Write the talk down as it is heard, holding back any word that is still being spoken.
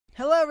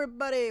Hello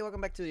everybody, welcome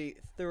back to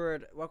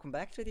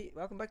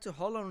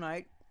Hollow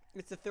Knight.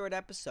 It's the third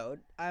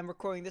episode. I'm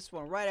recording this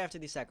one right after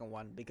the second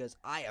one because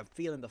I am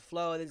feeling the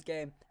flow of this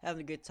game,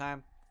 having a good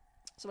time.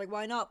 So like,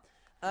 why not?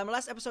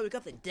 Last episode we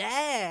got the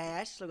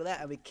dash, look at that,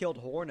 and we killed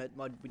Hornet.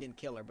 Well, we didn't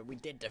kill her, but we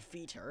did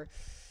defeat her.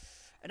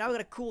 And now we got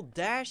a cool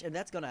dash, and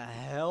that's gonna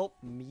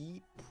help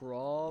me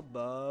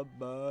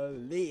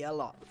probably a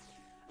lot.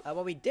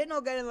 What we did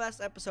not get in the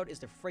last episode is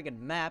the friggin'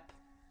 map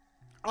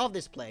of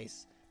this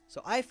place.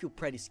 So I feel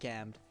pretty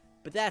scammed,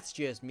 but that's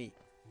just me.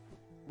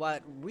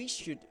 What we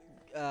should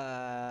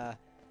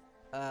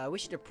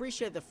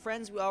appreciate the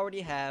friends we already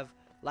have,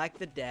 like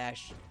the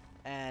dash,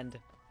 and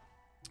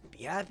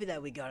be happy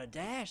that we got a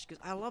dash,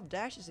 because I love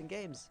dashes in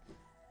games.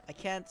 I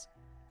can't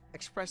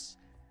express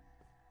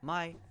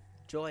my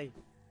joy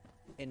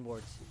in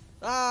words.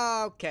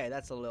 Okay,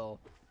 that's a little...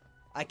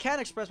 I can't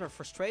express my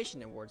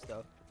frustration in words,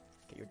 though.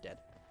 Okay, you're dead.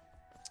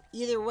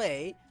 Either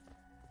way,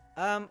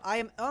 I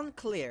am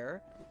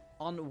unclear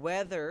on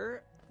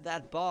whether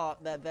that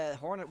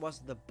Hornet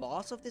was the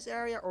boss of this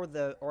area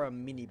or a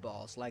mini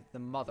boss like the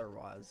mother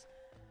was.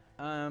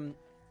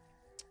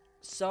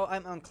 So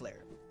I'm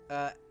unclear.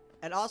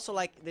 And also,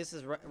 like, this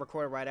is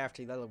recorded right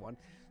after the other one,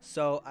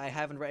 so I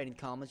haven't read any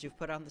comments you've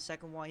put on the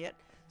second one yet.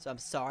 So I'm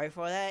sorry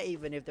for that,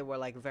 even if there were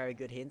like very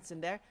good hints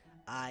in there.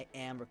 I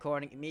am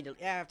recording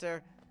immediately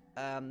after,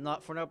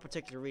 not for no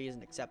particular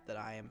reason except that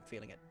I am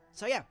feeling it.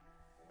 So yeah,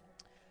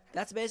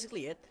 that's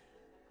basically it.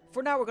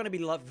 For now, we're gonna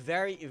be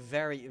very,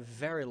 very,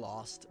 very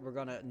lost. We're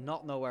gonna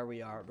not know where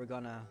we are. We're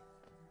gonna...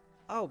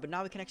 Oh, but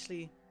now we can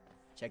actually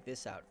check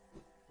this out.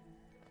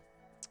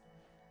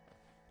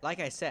 Like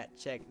I said,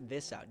 check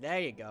this out. There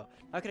you go.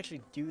 Now I can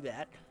actually do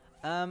that.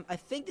 I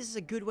think this is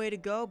a good way to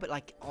go, but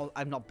like,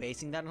 I'm not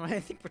basing that on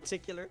anything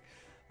particular.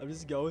 I'm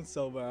just going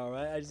somewhere,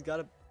 alright? I just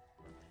gotta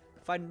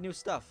find new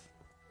stuff.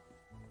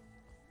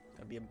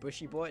 Gonna be a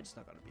bushy boy? It's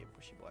not gonna be a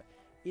bushy boy.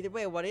 Either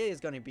way, what it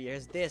is gonna be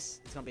is this.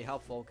 It's gonna be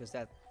helpful, because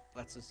that...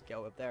 Let's just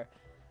go up there.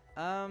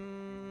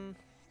 No,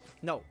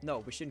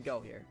 we shouldn't go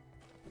here,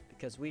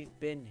 because we've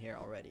been here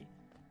already.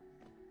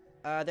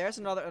 There's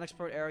another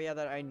unexplored area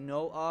that I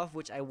know of,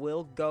 which I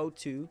will go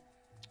to,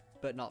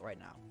 but not right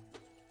now.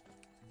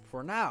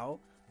 For now,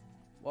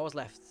 what was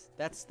left?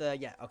 That's the,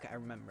 yeah, okay, I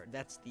remember.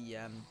 That's the,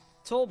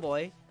 Toll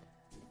Boy.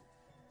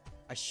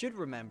 I should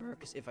remember,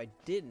 because if I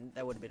didn't,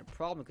 that would have been a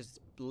problem, because it's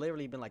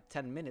literally been like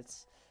 10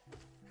 minutes.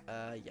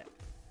 Yeah.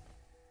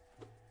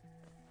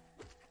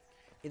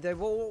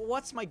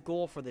 What's my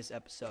goal for this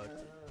episode?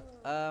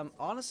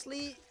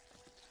 Honestly,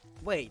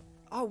 wait.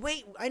 Oh,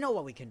 wait, I know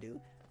what we can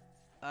do.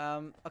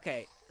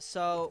 Okay,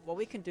 so what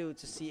we can do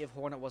to see if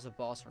Hornet was a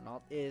boss or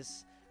not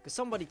is... Because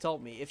somebody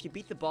told me, if you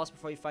beat the boss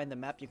before you find the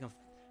map, you can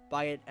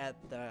buy it at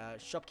the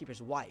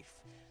shopkeeper's wife.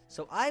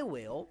 So I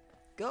will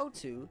go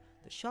to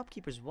the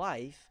shopkeeper's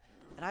wife,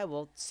 and I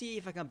will see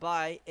if I can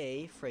buy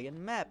a friggin'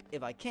 map.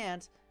 If I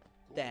can't,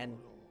 then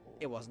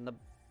it wasn't the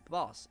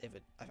boss. If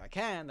I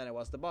can, then it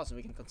was the boss, and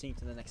we can continue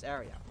to the next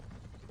area.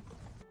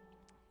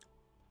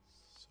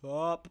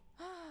 Sup?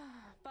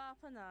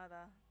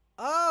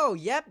 Oh,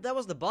 yep, that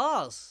was the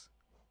boss.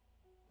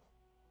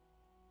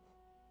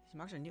 These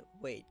marks are new.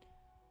 Wait.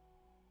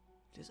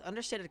 This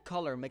understated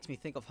color makes me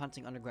think of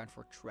hunting underground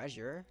for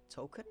treasure.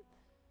 Token?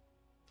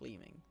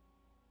 Gleaming.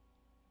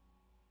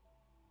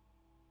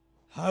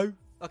 How?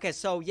 Okay,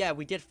 so yeah,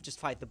 we did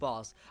just fight the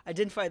boss. I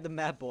didn't fight the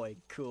map boy.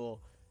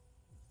 Cool.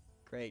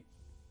 Great.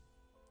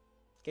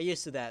 Get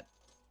used to that.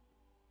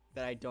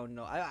 That I don't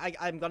know.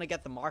 I'm gonna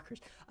get the markers.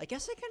 I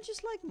guess I can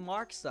just like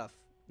mark stuff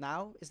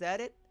now. Is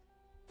that it?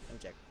 Let me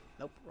check.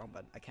 Nope, wrong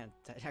button. I can't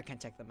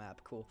check the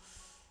map. Cool.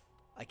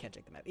 I can't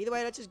check the map. Either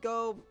way, let's just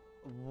go.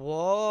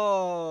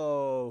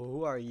 Whoa!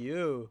 Who are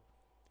you?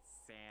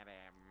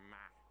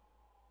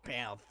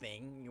 Pale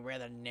thing, you wear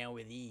the nail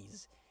with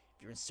ease.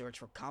 If you're in search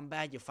for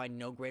combat, you'll find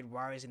no great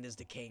warriors in this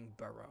decaying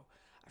burrow.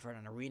 I've heard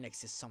an arena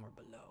exists somewhere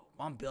below.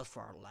 One built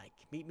for our like.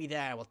 Meet me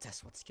there, and I will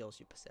test what skills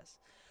you possess.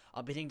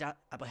 I'll be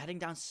heading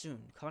down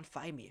soon. Come and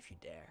find me if you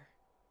dare.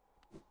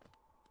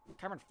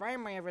 Come and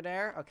find me over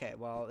there. Okay,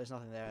 well, there's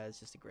nothing there.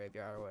 It's just a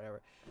graveyard or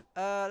whatever.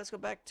 Let's go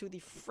back to the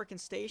frickin'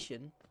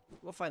 station.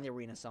 We'll find the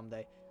arena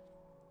someday.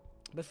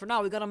 But for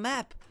now, we got a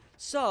map.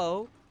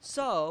 So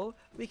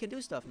we can do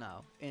stuff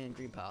now in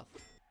Green Path.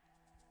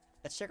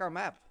 Let's check our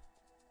map.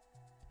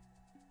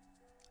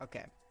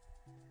 Okay.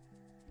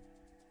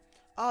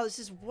 Oh, this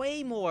is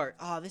way more.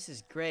 Oh, this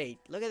is great.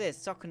 Look at this.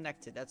 It's all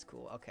connected. That's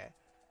cool. Okay.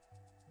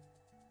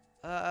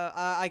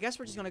 I guess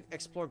we're just gonna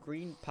explore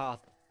Green Path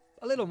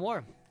a little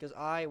more, because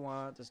I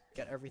want to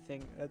get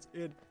everything that's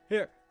in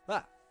here.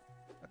 Ah,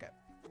 okay.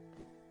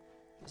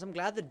 So I'm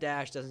glad the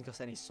dash doesn't cost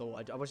any soul.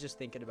 I was just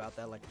thinking about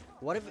that. Like,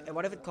 what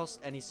if it costs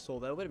any soul?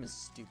 That would have been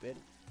stupid.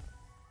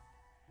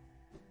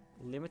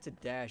 Limited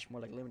dash,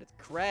 more like limited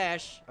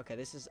crash. Okay,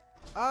 this is...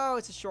 Oh,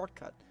 it's a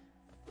shortcut.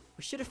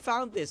 We should have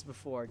found this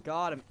before.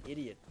 God, I'm an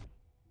idiot.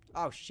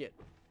 Oh, shit.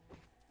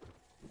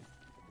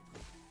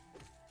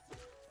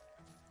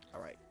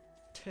 Alright.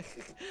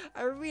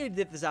 I really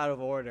did this out of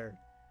order.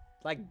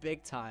 Like,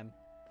 big time.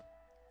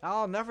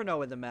 I'll never know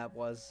what the map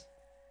was.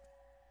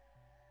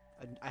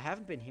 I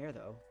haven't been here,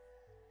 though.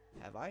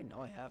 Have I?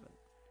 No, I haven't.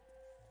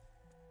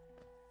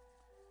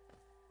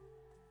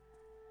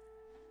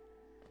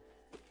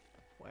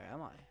 Where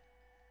am I?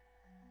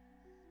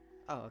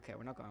 Oh, okay.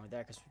 We're not going over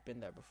there because we've been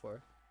there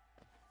before.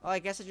 Oh, I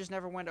guess I just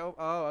never went over.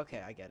 Oh,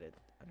 okay. I get it.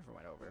 I never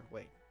went over.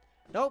 Wait.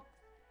 Nope.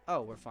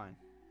 Oh, we're fine.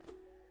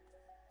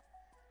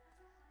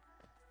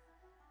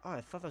 Oh,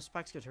 I thought those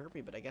spikes could hurt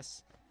me, but I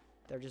guess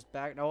they're just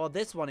back. No, well,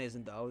 this one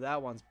isn't, though.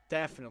 That one's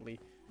definitely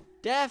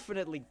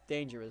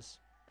dangerous.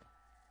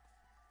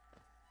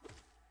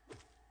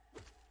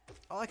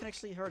 Oh, I can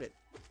actually hurt it.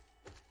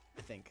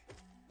 I think.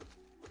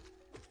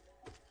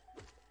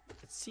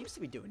 It seems to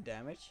be doing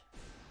damage.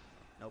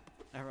 Nope.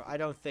 I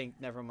don't think.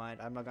 Never mind.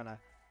 I'm not gonna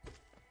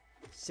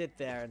sit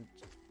there and...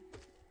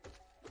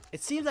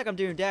 It seems like I'm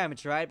doing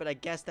damage, right? But I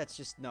guess that's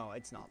just... No,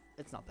 it's not.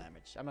 It's not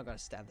damage. I'm not gonna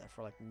stand there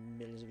for like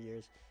millions of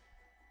years.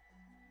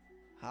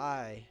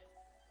 Hi.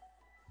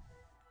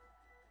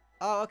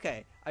 Oh,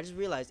 okay. I just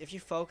realized if you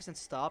focus and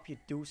stop, you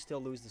do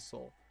still lose the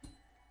soul.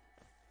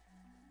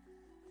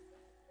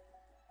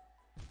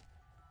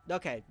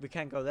 Okay, we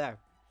can't go there.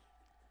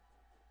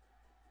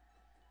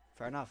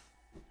 Fair enough.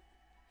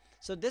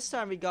 So this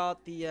time we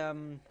got the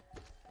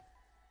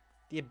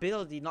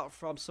ability not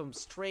from some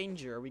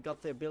stranger. We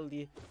got the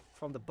ability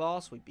from the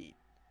boss we beat.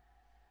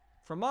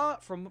 From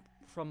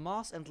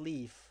moss and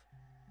leaf,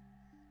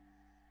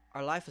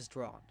 our life is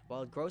drawn.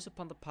 While it grows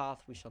upon the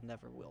path, we shall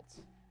never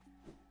wilt.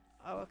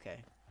 Oh, okay.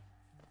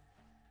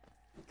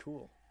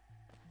 Cool.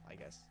 I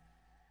guess.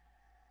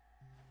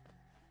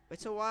 Wait,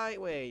 so why?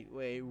 Wait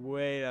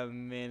a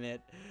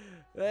minute.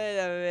 Wait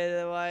a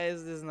minute. Why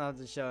is this not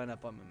showing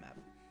up on my map?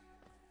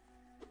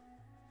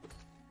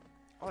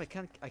 Oh, I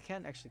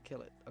can't actually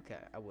kill it. Okay,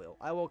 I will.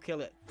 I will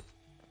kill it.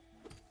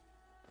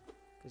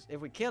 Because if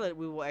we kill it,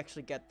 we will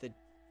actually get the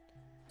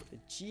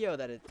geo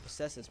that it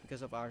possesses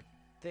because of our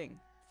thing.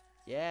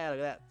 Yeah, look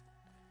at that.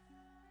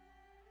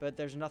 But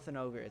there's nothing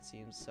over, it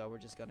seems, so we're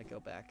just gonna go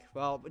back.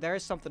 Well, there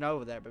is something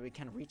over there, but we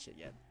can't reach it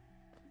yet.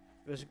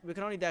 Because we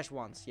can only dash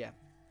once, yeah.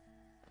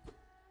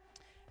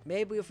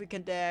 Maybe if we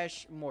can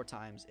dash more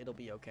times, it'll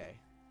be okay.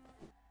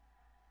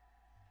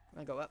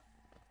 I'm gonna go up.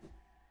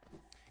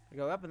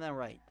 Go up and then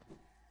right.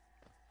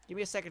 Give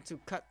me a second to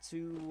cut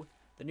to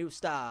the new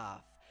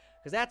stuff.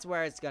 Because that's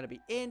where it's gonna be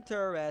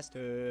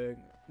interesting.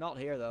 Not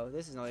here, though.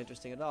 This is not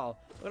interesting at all.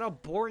 Look at how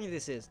boring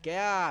this is.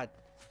 God.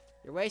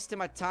 You're wasting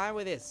my time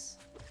with this.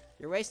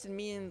 You're wasting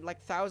me and like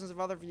thousands of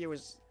other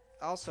viewers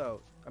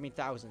also. I mean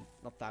thousands,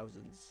 not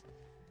thousands.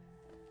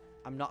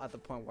 I'm not at the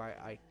point where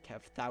I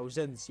have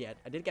thousands yet.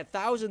 I did get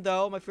 1,000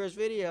 though, my first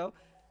video.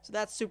 So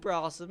that's super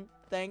awesome.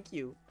 Thank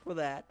you for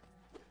that.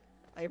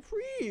 I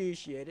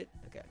appreciate it.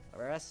 Okay,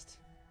 arrest.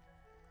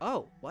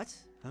 Oh, what?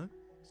 Huh?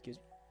 Excuse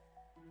me.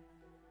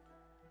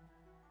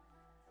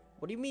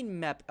 What do you mean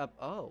map up?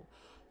 Oh.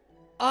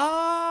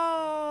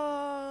 Oh!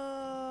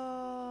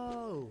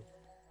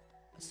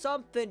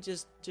 Something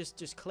just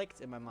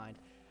clicked in my mind.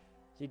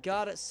 You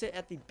gotta sit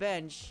at the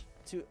bench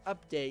to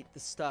update the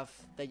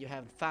stuff that you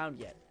haven't found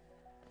yet.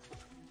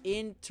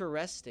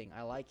 Interesting.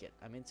 I like it.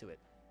 I'm into it.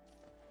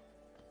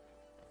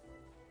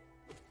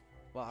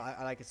 Well,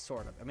 I like it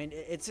sort of. I mean,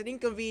 it's an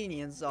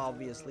inconvenience,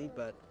 obviously,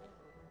 but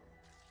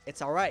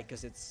it's alright,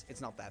 because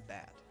it's not that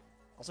bad.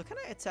 Also, can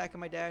I attack on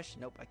my dash?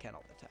 Nope, I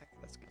cannot attack.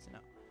 That's good to know.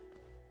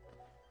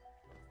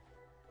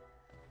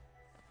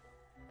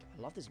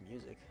 I love this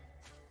music.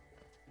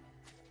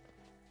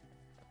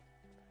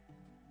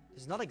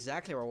 This is not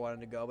exactly where I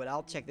wanted to go, but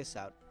I'll check this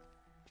out.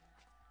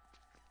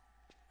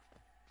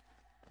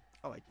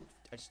 Oh, I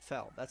just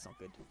fell. That's not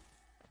good.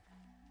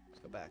 Let's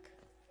go back.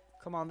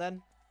 Come on,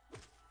 then.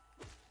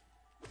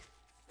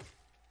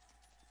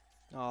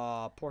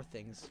 Aw, poor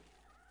things.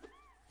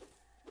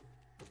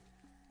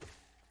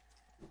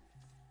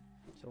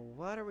 So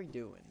what are we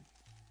doing?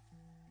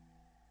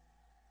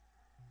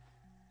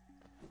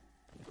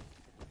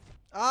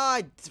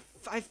 Ah,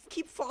 I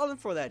keep falling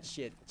for that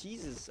shit.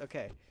 Jesus.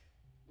 Okay.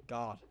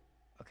 God.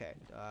 Okay.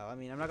 I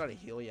mean, I'm not gonna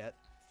heal yet.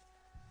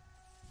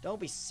 Don't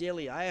be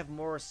silly. I have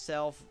more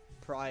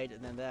self-pride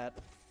than that.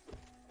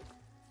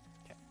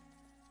 Okay.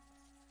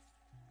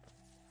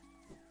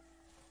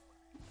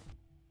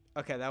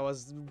 Okay, that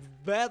was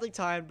badly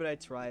timed, but I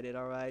tried it,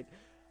 alright?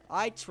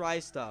 I try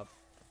stuff.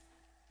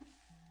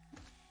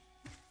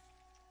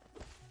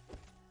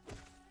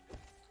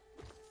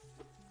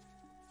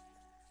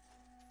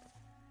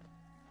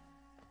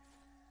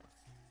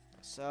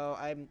 So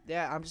I'm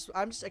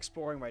just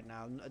exploring right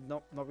now,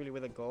 not really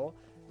with a goal.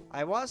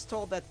 I was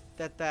told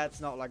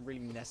that's not like really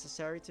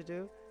necessary to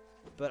do,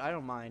 but I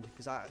don't mind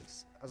because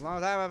as long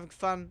as I'm having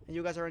fun and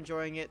you guys are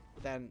enjoying it,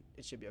 then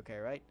it should be okay,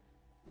 right?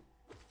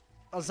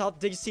 Also,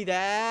 did you see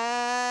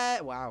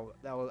that? Wow,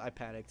 I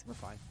panicked. We're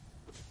fine.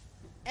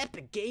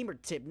 Epic gamer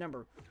tip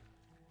number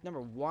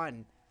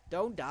 1: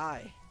 don't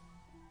die.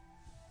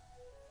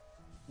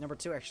 Number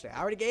 2, actually,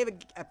 I already gave an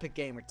epic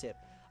gamer tip.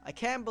 I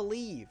can't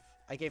believe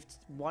I gave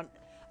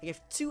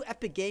 2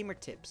 epic gamer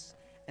tips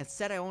and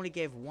said I only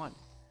gave 1.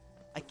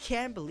 I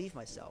can't believe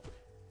myself.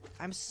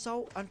 I'm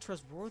so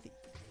untrustworthy.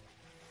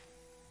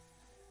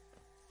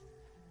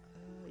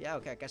 Yeah,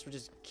 okay, I guess we'll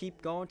just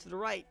keep going to the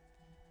right.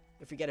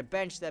 If we get a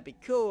bench, that'd be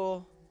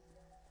cool.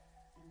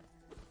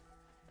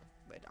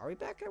 Wait, are we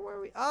back at where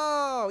we...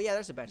 Oh, yeah,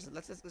 there's a bench.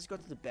 Let's go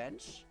to the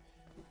bench.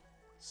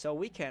 So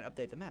we can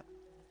update the map.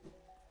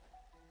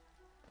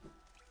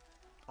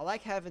 I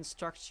like having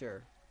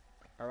structure.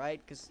 Alright?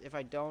 Because if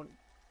I don't...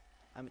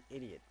 I'm an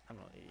idiot. I'm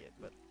not an idiot,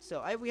 but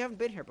still, we haven't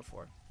been here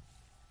before.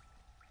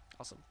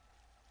 Awesome.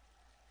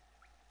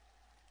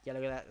 Yeah,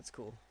 look at that. That's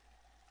cool.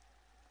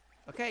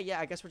 Okay, yeah,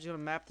 I guess we're just gonna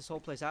map this whole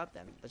place out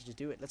then. Let's just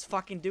do it. Let's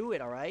fucking do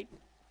it, alright?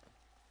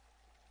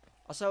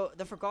 Also,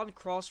 the Forgotten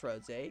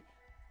Crossroads, eh?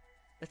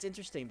 That's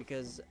interesting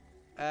because,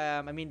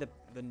 I mean,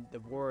 the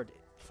word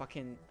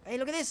fucking... Hey,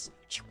 look at this!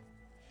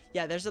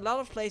 Yeah, there's a lot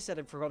of places at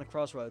the Forgotten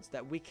Crossroads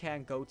that we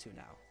can go to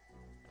now.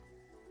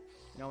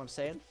 You know what I'm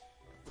saying?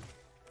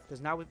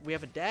 Because now we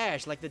have a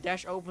dash. Like, the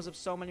dash opens up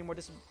so many more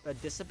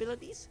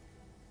disabilities?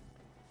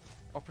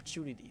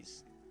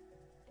 Opportunities.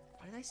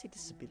 Why did I say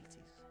disabilities?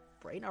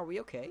 Brain, are we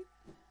okay?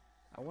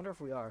 I wonder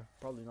if we are.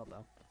 Probably not,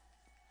 though.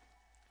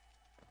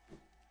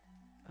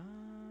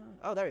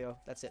 Oh, there you go.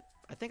 That's it.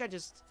 I think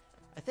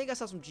I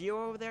saw some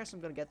geo over there, so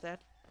I'm gonna get that.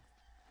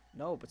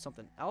 No, but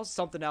something else.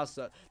 Something else.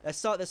 That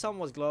something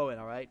was glowing,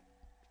 alright?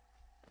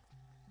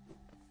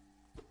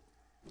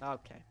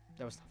 Okay.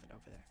 There was nothing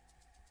over there.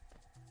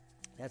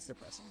 That's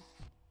depressing.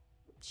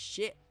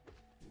 Shit.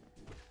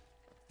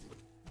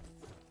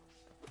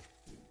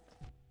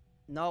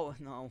 No.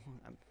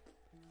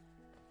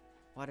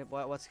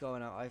 What's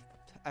going on?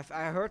 I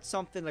heard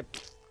something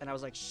like, and I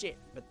was like, shit,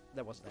 but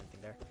there wasn't anything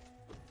there.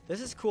 This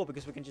is cool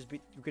because we can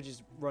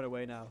just run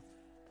away now.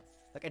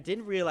 Like, I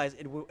didn't realize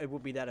it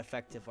would be that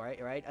effective,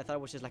 right? I thought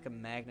it was just like a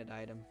magnet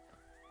item.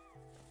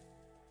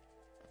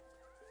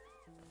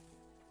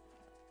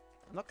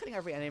 I'm not cutting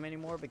every enemy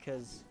anymore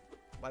because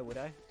why would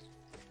I?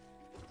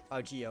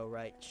 Oh, Geo,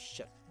 right?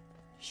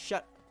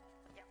 Shut.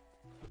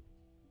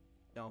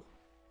 No.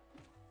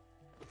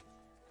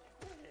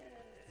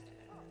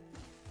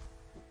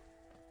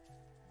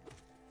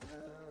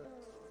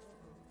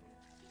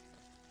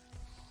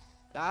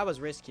 That was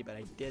risky, but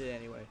I did it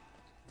anyway.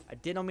 I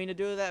did not mean to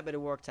do that, but it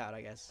worked out,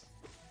 I guess.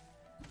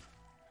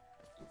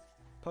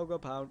 Pogo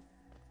pound.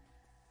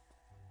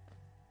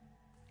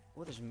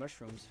 Oh, there's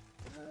mushrooms.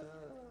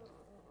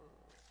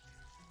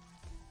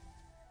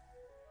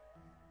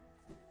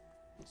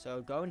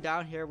 So going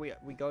down here, we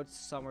go to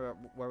somewhere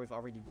where we've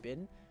already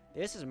been.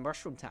 This is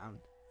Mushroom Town.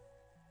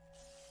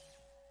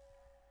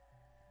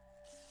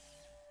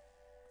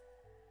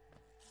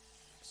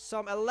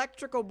 Some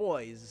electrical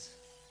boys.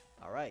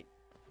 All right.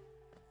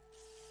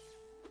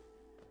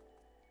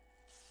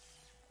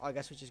 Oh, I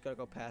guess we just gotta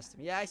go past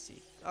them. Yeah, I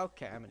see.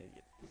 Okay, I'm an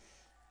idiot.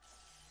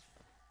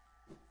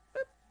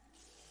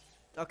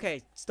 Boop.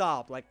 Okay,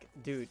 stop. Like,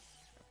 dude.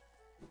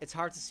 It's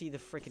hard to see the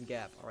freaking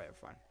gap. Alright,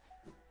 we're fine.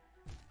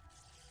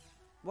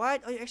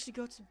 What? Oh, you actually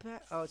go to the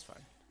back? Oh, it's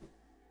fine.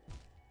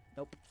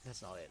 Nope,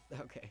 that's not it.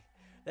 Okay.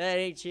 That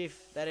ain't it,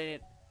 Chief. That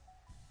ain't it.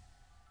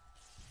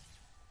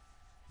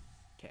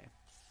 Okay.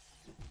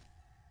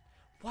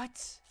 What?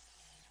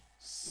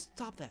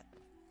 Stop that.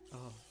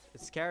 Oh,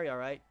 it's scary,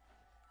 alright.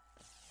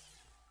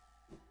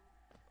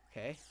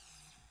 Okay.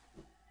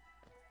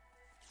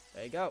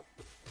 There you go.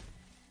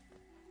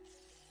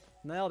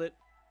 Nailed it.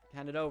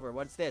 Hand it over.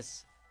 What's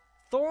this?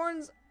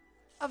 Thorns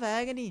of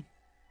Agony.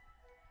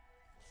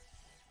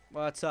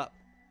 What's up?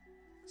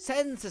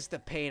 Senses the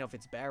pain of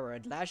its bearer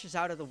and lashes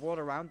out at the world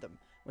around them.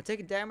 When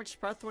taking damage,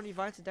 sprout thorny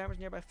vines to damage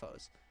nearby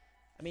foes.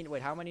 I mean,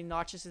 wait, how many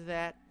notches is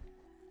that?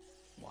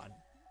 1.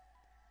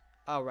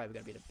 Oh, right, we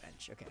gotta be at a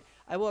bench. Okay.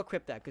 I will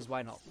equip that, because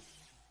why not?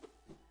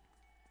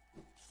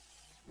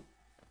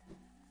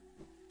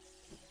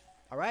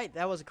 Alright,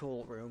 that was a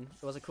cool room.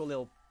 It was a cool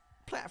little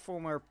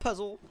platformer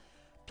puzzle.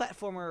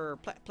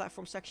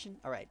 Platform section.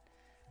 Alright.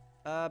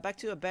 Back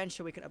to a bench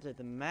so we can update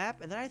the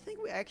map. And then I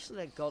think we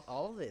actually got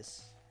all of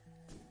this.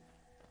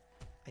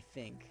 I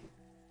think.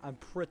 I'm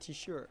pretty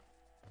sure.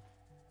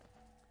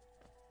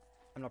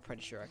 I'm not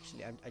pretty sure,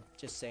 actually. I'm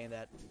just saying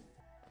that.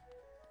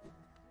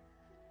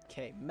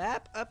 Okay,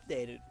 map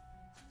updated.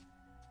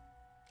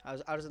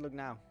 How does it look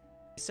now?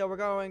 So we're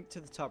going to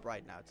the top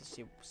right now to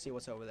see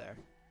what's over there.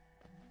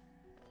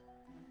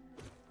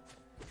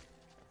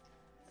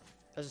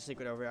 There's a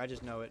secret over here. I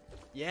just know it.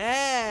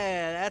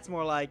 Yeah, that's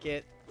more like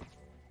it.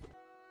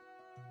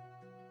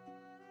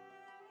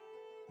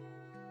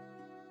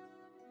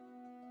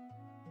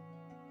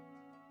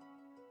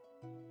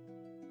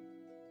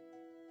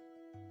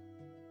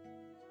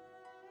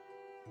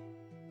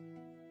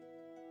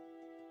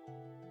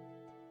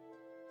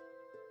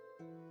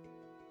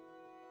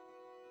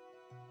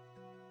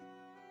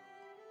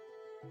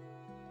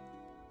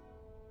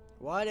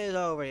 What is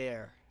over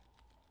here?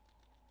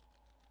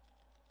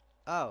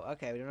 Oh,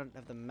 okay. We don't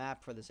have the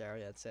map for this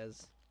area, it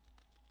says.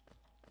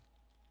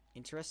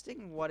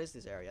 Interesting. What is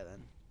this area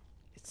then?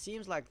 It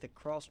seems like the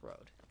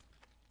crossroad.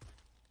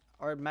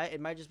 Or it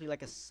might just be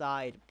like a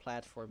side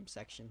platform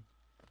section.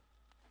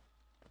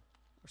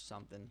 Or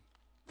something.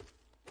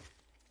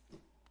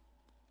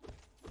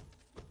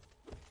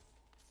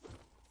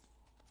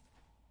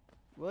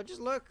 Well,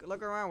 just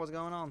look around. What's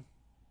going on?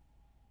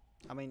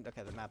 I mean,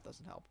 okay, the map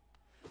doesn't help.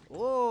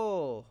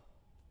 Whoa.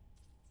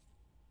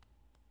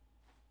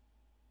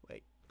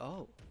 Wait.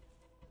 Oh.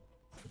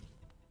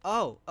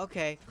 Oh.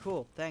 Okay.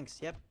 Cool. Thanks.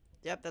 Yep.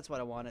 Yep. That's what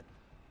I wanted.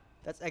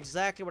 That's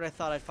exactly what I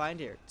thought I'd find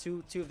here.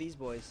 Two of these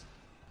boys.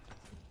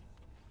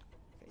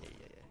 Okay,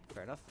 yeah.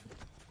 Fair enough.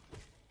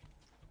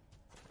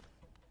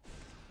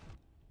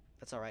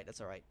 That's all right.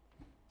 That's all right.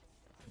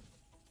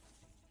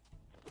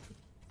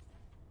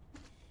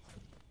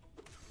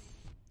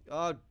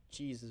 Oh,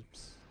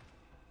 Jesus.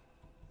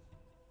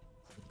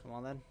 Come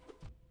on, then.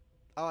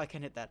 Oh, I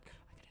can hit that.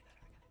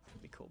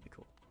 Be cool, be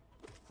cool.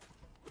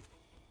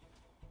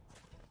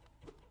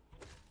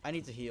 I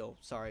need to heal.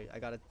 Sorry, I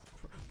gotta...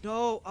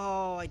 No!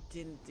 Oh, I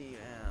didn't do...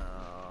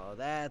 Oh,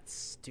 that's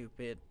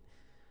stupid.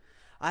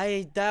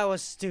 That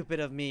was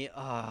stupid of me.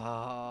 Oh,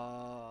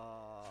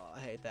 I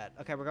hate that.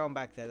 Okay, we're going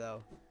back there,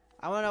 though.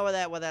 I wanna know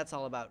what that's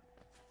all about.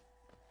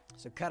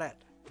 So, cut it.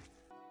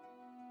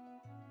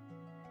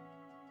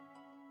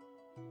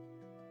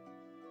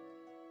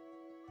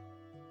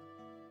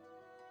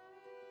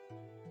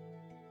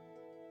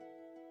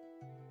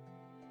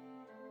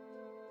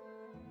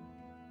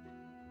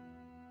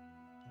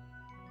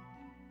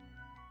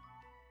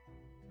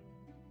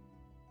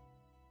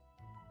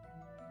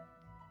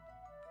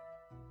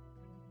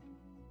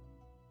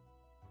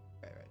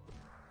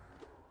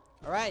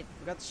 Alright,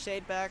 we got the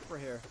shade back. We're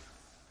here.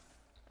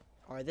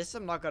 Alright, this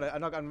I'm not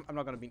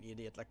gonna be an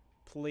idiot. Like,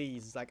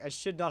 please. Like, I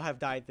should not have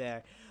died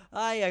there.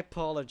 I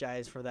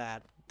apologize for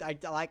that. I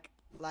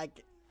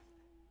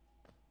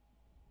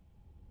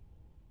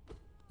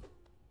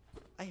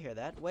hear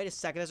that. Wait a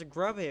second, there's a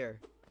grub here.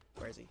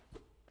 Where is he?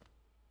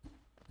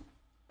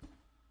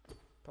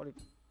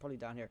 Probably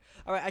down here.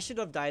 Alright, I should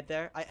have died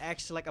there. I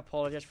actually like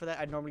apologize for that.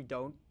 I normally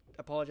don't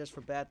apologize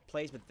for bad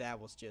plays, but that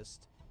was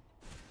just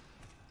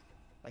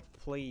like,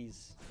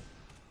 please.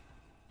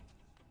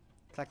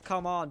 It's like,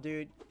 come on,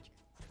 dude.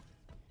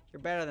 You're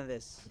better than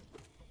this.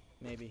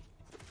 Maybe.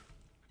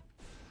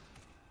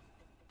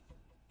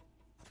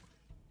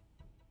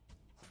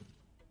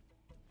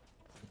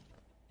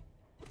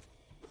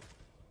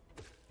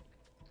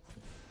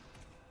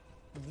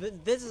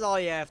 This is all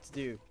you have to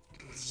do.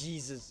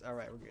 Jesus.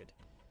 Alright, we're good.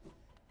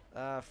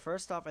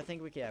 First off, I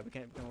think we can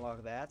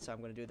unlock that, so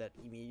I'm gonna do that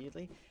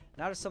immediately.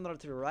 Now there's something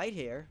to the right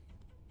here.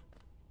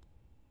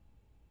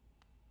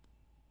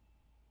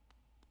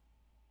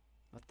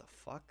 What the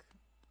fuck?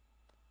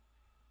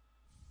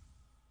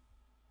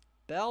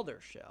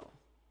 Belder shell.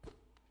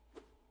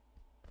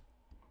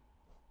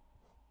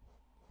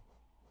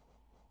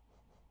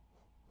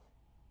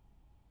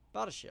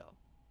 Belder shell.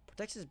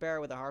 Protects his bearer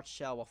with a hard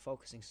shell while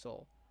focusing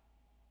soul.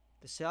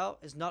 The shell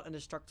is not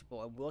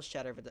indestructible and will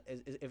shatter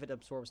if it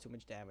absorbs too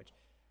much damage.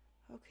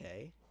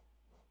 Okay.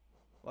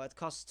 Well, it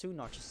costs 2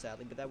 notches,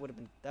 sadly, but that would have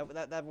been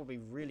that would be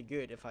really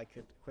good if I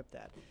could equip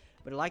that.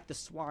 But I like the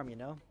swarm, you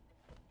know.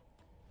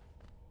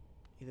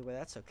 Either way,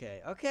 that's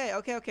okay.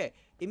 Okay.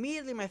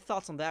 Immediately, my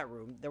thoughts on that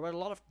room. There were a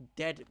lot of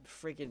dead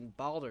freaking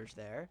boulders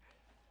there.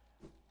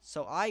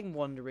 So I'm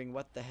wondering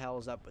what the hell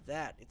is up with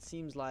that. It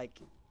seems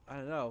like, I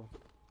don't know.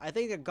 I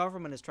think the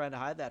government is trying to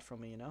hide that from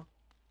me, you know.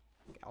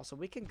 Okay, also,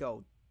 we can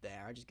go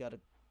there. I just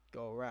gotta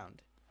go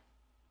around.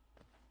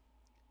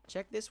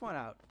 Check this one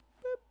out.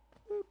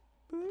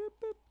 But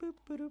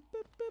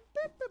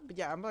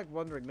yeah, I'm like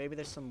wondering, maybe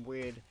there's some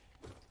weird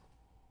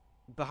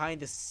behind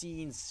the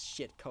scenes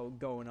shit code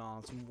going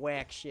on, some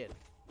whack shit.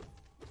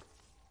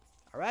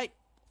 Alright.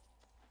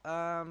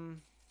 So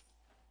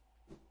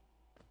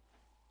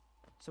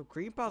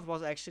green path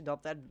was actually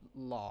not that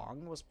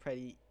long, it was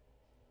pretty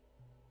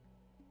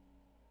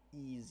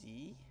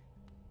easy.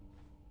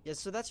 Yeah,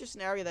 so that's just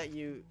an area that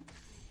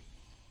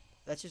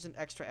that's just an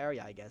extra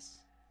area, I guess.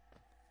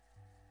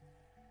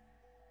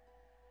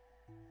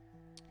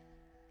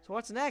 So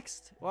what's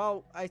next?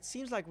 Well, it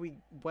seems like we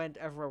went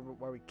everywhere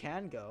where we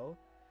can go.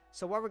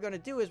 So what we're gonna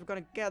do is we're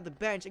gonna get on the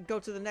bench and go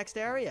to the next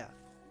area.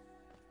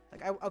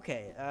 Like,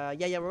 okay,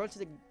 yeah, we're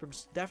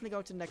definitely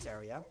going to the next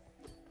area.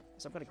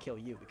 So I'm gonna kill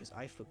you because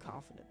I feel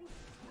confident.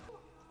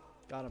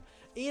 Got him.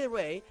 Either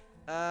way,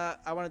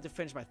 I wanted to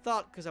finish my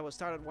thought because I was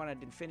started when I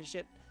didn't finish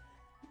it.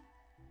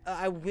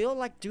 I will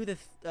like do the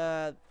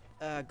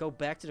go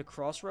back to the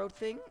crossroad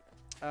thing,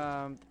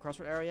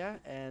 crossroad area,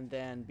 and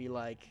then be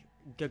like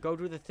go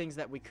do the things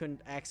that we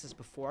couldn't access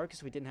before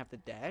because we didn't have the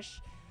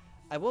dash.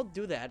 I will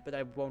do that, but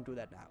I won't do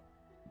that now.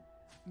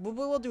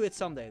 We'll do it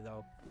someday,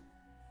 though.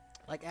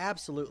 Like,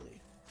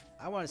 absolutely.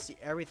 I want to see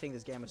everything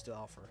this game has to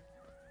offer.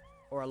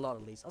 Or a lot,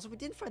 at least. Also, we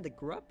didn't find the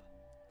grub.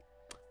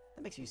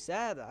 That makes me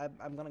sad.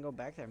 I'm gonna go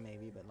back there,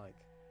 maybe, but, like...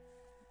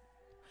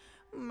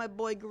 My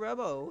boy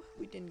Grubbo.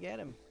 We didn't get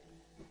him.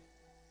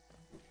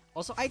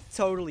 Also, I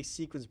totally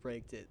sequence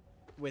braked it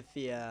with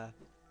the,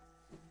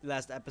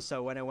 last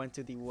episode when I went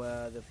to the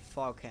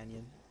Fog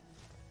Canyon.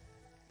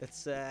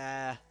 That's,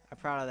 I'm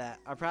proud of that.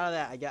 I'm proud of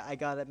that. I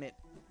gotta admit.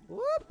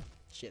 Whoop!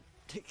 Shit.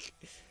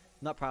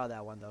 Not proud of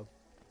that one, though.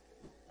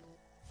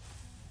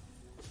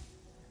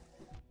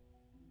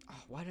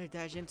 Oh, why did I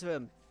dash into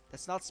him?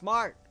 That's not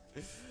smart.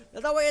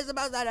 That's not what you're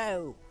supposed to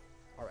do.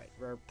 Alright,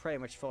 we're pretty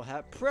much full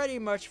health. Pretty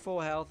much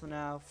full health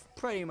now.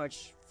 Pretty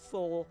much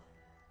full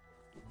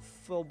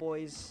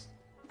boys.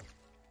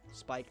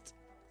 Spiked.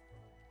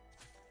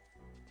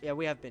 Yeah,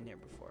 we have been here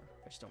before.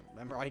 I just don't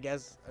remember, I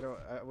guess. I don't,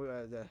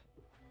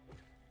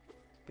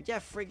 but yeah,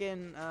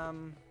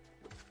 friggin',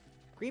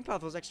 Green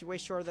Path was actually way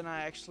shorter than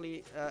I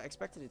actually,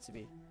 expected it to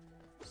be.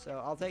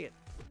 So, I'll take it.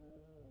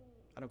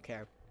 I don't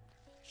care.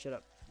 Shut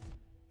up.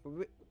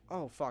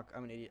 Oh, fuck,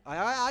 I'm an idiot.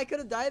 I could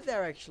have died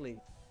there, actually.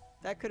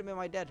 That could have been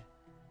my dead.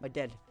 My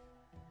dead.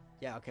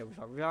 Yeah, okay, we've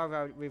been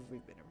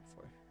here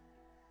before.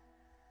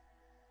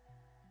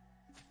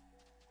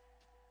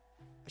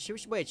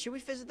 Should we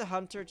visit the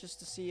hunter just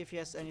to see if he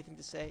has anything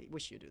to say? We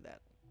should do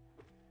that.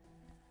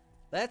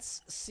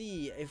 Let's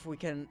see if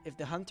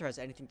the hunter has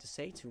anything to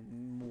say to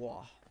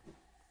moi.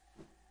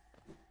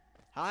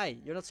 Hi,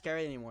 you're not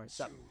scary anymore.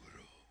 Sup?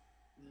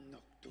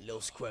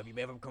 Little squib, you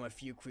may have become a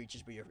few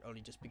creatures, but you're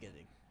only just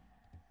beginning.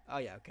 Oh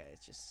yeah, okay,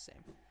 it's just the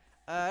same.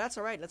 That's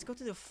alright, let's go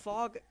to the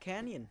Fog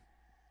Canyon.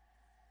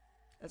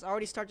 Let's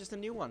already start just a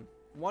new one.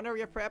 One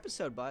area per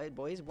episode,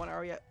 boys. One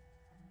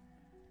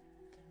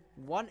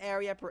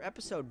area per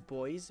episode,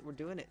 boys. We're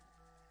doing it.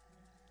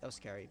 That was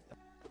scary.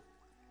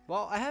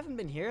 Well, I haven't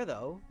been here,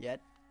 though,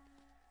 yet.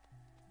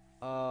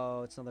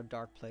 Oh, it's another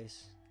dark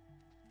place.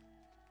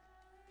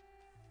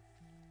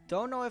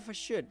 Don't know if I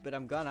should, but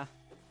I'm gonna.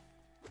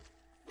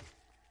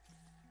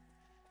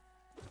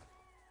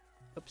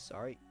 Oops,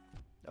 sorry.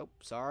 Nope,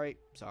 sorry.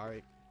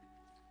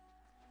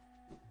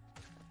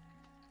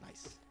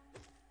 Nice.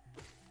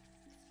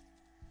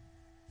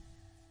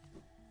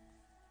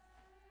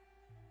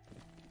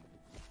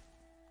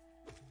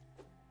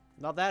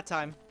 Not that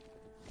time.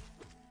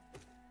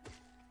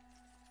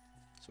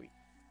 Sweet.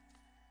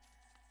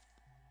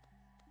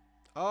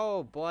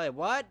 Oh boy,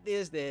 what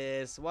is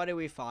this? What did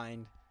we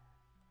find?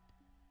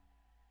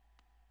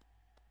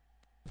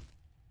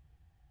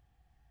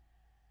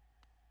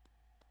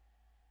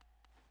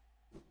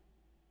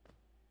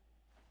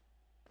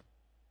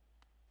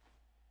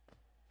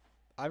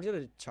 I'm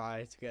gonna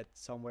try to get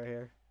somewhere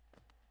here.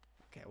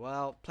 Okay,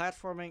 well,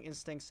 platforming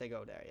instincts, they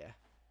go there, yeah.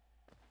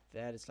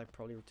 That is like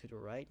probably to the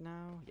right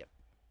now. Yep.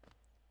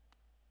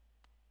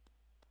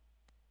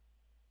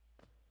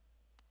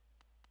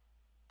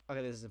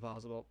 Okay, this is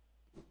impossible.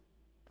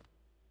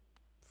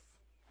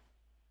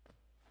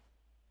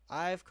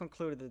 I've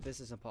concluded that this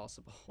is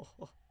impossible.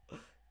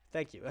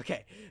 Thank you.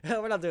 Okay,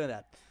 we're not doing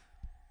that.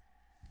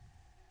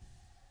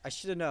 I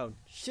should have known.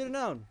 Should have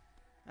known.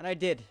 And I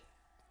did.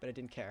 But I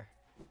didn't care.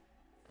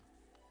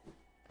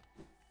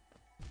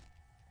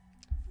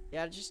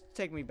 Yeah, just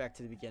take me back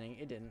to the beginning.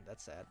 It didn't.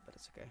 That's sad, but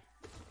it's okay.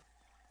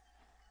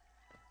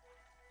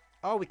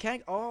 Oh, we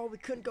can't. Oh, we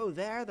couldn't go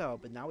there, though.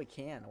 But now we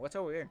can. What's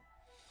over here?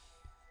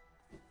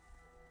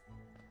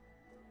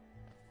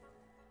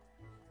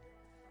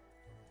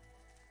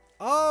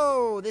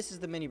 Oh, this is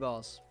the mini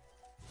boss.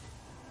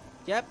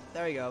 Yep,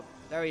 there we go.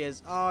 There he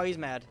is. Oh, he's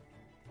mad.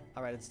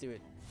 Alright, let's do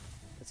it.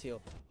 Let's heal.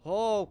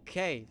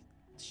 Okay.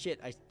 Shit,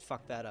 I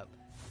fucked that up.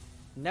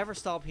 Never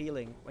stop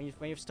healing.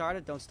 When you've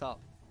started, don't stop.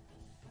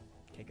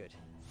 Okay, good.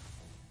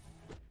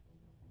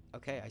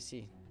 Okay, I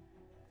see.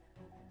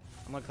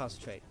 I'm gonna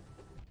concentrate.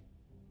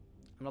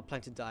 I'm not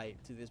planning to die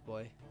to this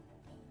boy.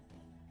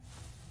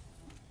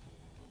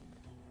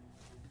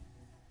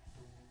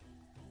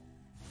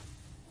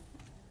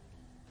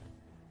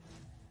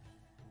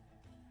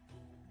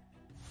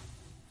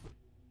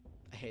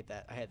 I hate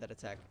that. I hate that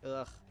attack.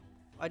 Ugh.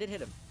 I did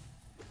hit him.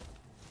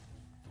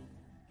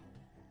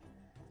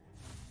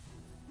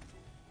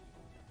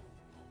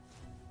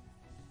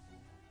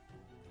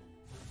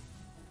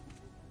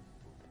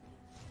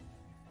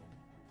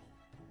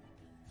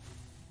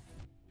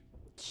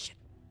 Shit.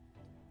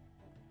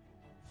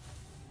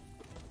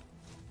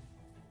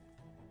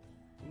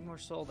 One more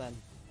soul then.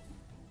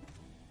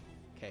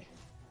 Okay.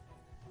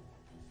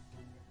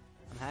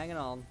 I'm hanging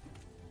on.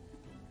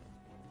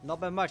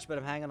 Not by much, but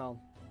I'm hanging on.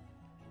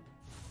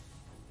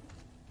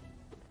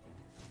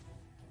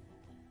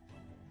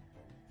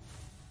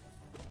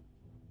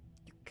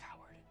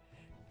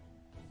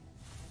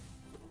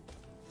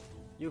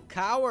 You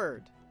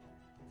coward!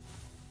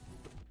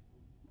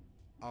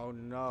 Oh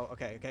no.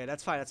 Okay,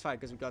 that's fine,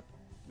 because we got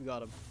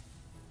him.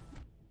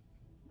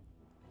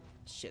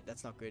 Shit,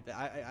 that's not good.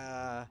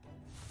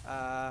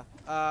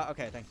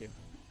 Okay, thank you.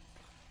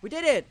 We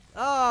did it!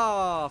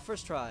 Oh,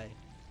 first try.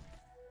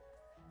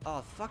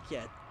 Oh, fuck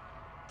yeah.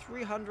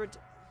 300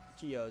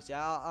 geos.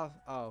 Yeah,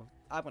 I'm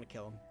gonna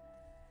kill him.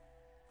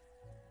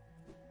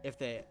 If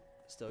they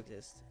still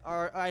exist.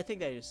 Or I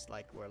think they just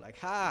like were like,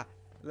 ha!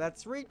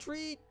 Let's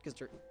retreat! Because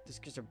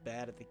they're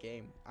bad at the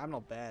game. I'm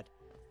not bad.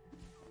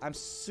 I'm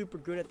super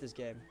good at this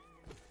game.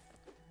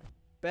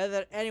 Better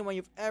than anyone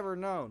you've ever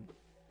known.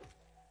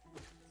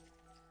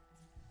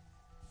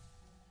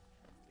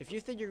 If you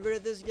think you're good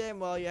at this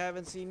game, well, you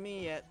haven't seen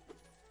me yet.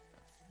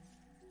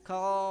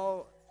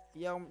 Call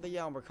the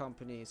Yelmer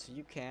Company so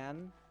you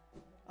can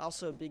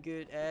also be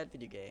good at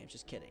video games.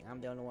 Just kidding. I'm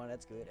the only one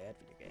that's good at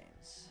video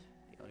games.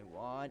 The only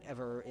one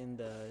ever in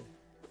the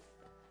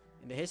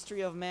In the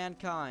history of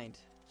mankind.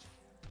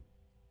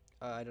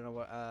 I don't know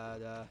what, I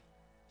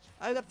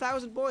got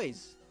 1,000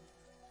 boys.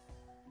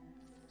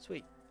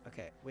 Sweet.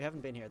 Okay, we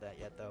haven't been here that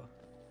yet, though.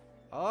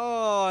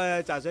 Oh,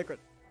 it's a secret.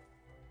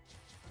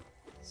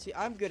 See,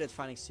 I'm good at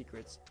finding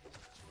secrets.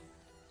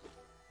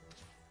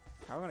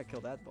 How am I gonna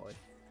kill that boy?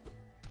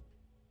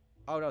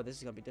 Oh no, this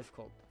is gonna be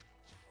difficult.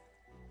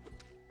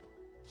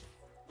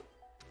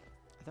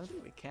 I don't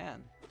think we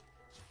can.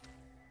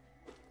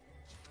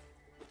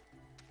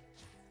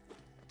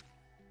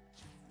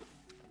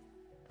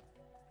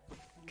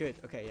 Good,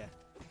 okay, yeah.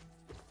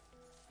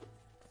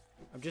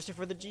 I'm just here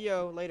for the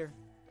Geo later.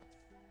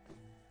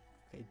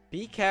 Okay,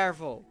 be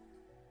careful.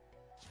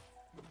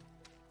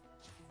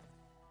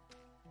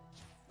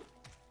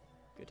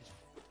 Good.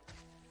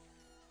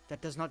 That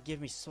does not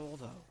give me soul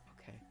though.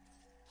 Okay.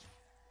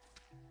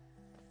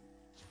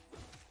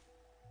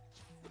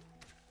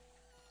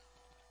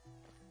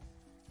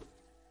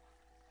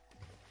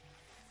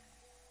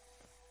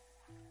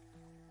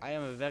 I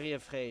am very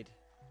afraid.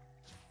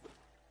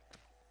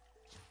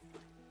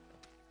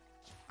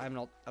 I'm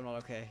not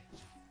okay.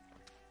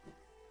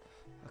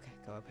 Okay,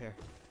 go up here.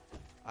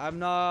 I'm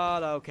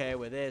not okay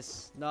with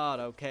this.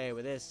 Not okay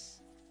with this.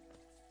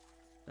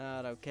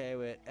 Not okay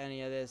with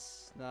any of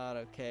this. Not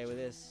okay with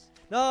this.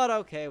 Not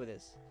okay with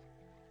this.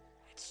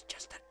 It's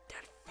just a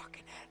dead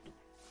fucking head.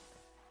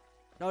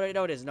 No,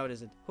 no, it isn't. No, it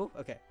isn't. Who?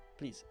 Okay,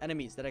 please.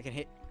 Enemies that I can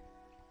hit.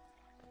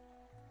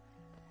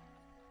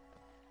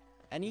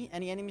 Any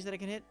enemies that I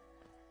can hit?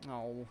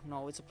 No,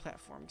 no, it's a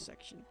platforming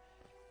section.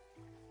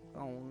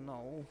 Oh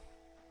no.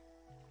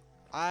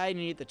 I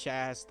need the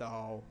chest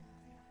though.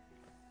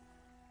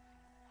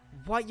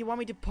 What, you want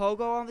me to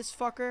pogo on this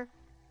fucker?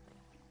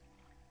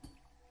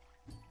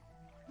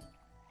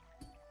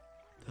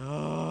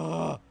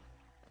 I'm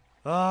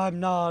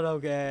not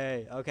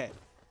okay. Okay.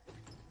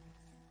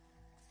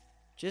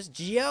 Just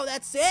Geo,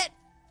 that's it?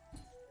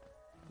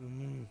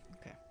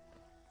 Okay.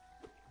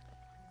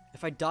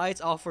 If I die,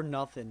 it's all for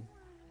nothing.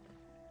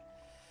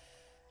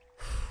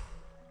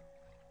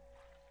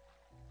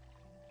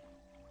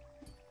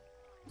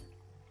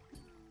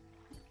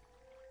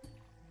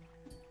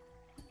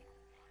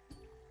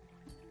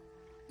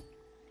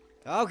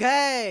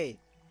 Okay,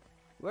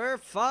 we're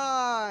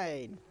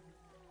fine.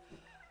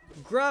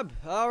 Grub,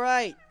 all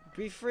right,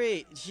 be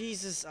free.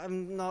 Jesus,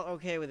 I'm not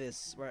okay with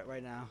this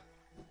right now.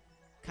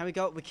 Can we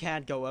go? We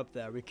can't go up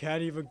there. We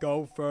can't even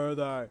go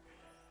further.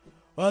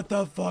 What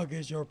the fuck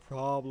is your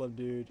problem,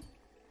 dude?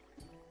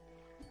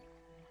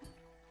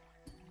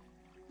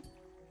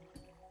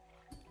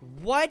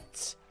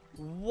 What?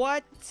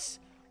 What?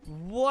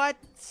 What?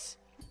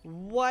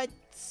 What?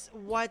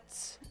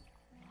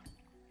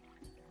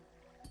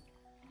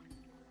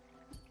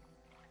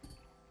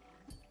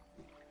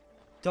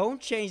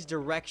 Don't change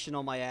direction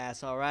on my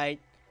ass,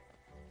 alright?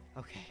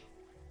 Okay.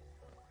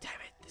 Damn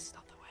it, this is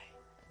not the way.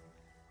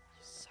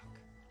 You suck.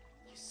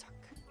 You suck.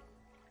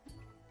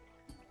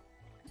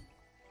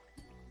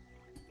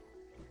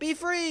 Be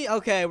free!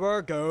 Okay,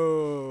 we're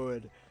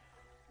good.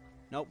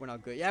 Nope, we're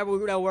not good. Yeah,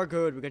 we're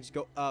good. We can just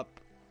go up.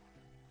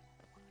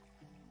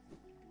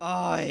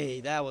 Ay,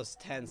 that was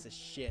tense as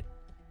shit.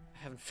 I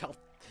haven't felt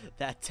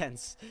that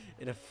tense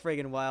in a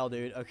friggin' while,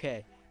 dude.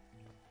 Okay.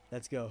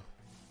 Let's go.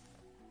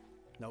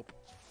 Nope.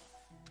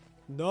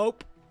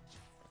 Nope.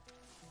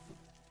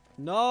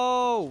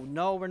 No,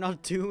 no, we're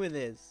not doing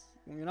this.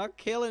 You're not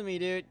killing me,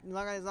 dude.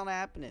 It's not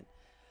happening.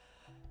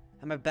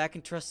 Am I back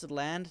in trusted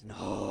land?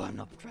 No, I'm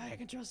not back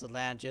in trusted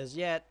land just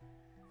yet.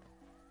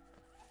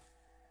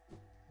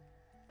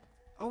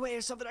 Oh wait,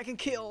 there's something I can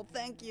kill.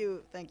 Thank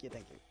you. Thank you,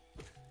 thank you.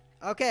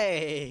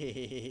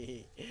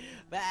 Okay.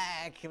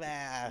 Back.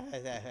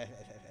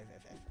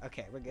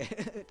 Okay, we're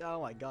good. Oh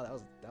my god,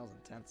 that was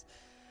intense.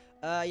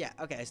 Yeah,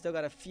 okay, I still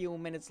got a few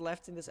minutes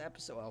left in this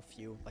episode. Well,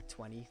 few, like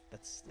 20.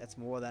 That's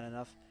more than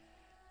enough.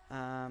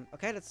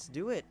 Okay, let's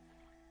do it.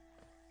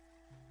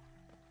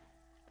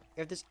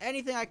 If there's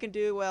anything I can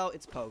do, well,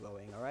 it's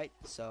pogoing, alright?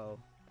 So,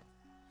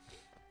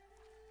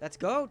 let's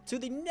go to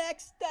the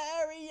next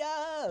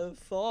area!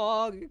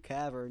 Fog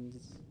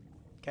Caverns.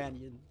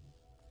 Canyon.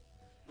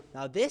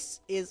 Now, this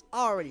is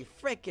already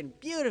freaking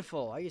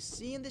beautiful. Are you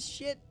seeing this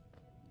shit?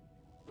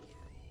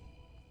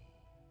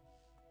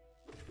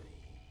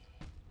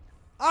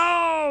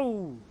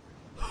 Oh!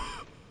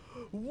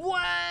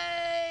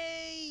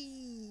 Way!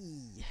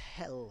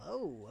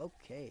 Hello.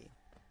 Okay.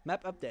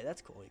 Map update.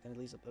 That's cool. You can at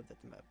least update the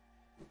map.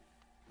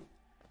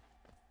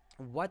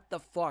 What the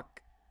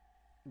fuck,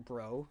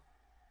 bro?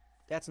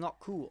 That's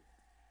not cool,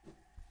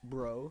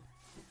 bro.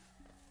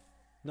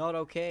 Not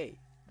okay,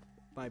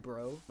 my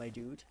bro, my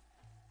dude,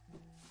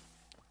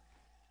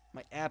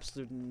 my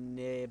absolute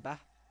neighbor.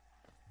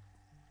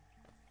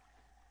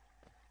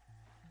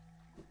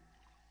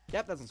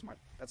 Yep, that's not smart.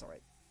 That's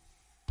alright.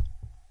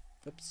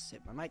 Oops,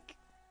 hit my mic.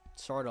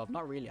 Sort of.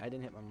 Not really. I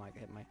didn't hit my mic. I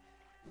hit my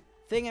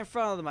thing in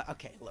front of the mic.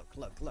 Okay, look.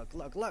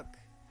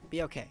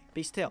 Be okay.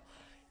 Be still.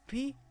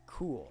 Be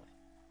cool.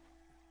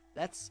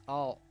 That's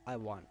all I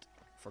want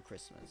for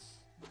Christmas.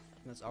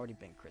 And it's already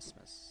been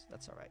Christmas.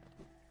 That's alright.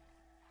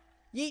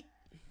 Yeet!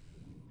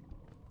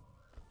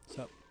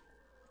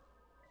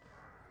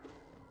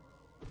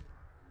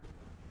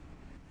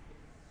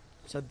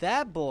 So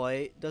that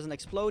boy doesn't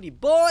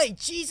explode. Boy,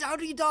 jeez, how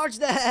do you dodge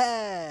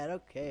that?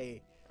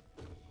 Okay.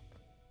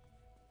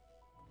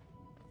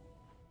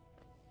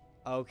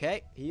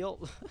 Okay,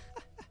 heal.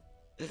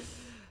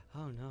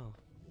 Oh no.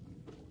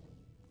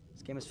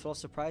 This game is full of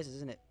surprises,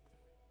 isn't it?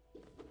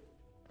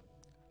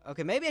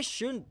 Okay, maybe I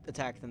shouldn't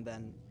attack them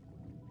then.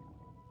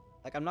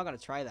 Like, I'm not gonna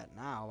try that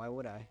now. Why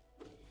would I?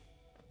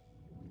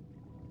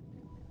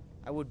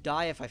 I would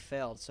die if I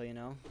failed, so you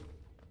know.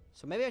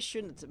 So maybe I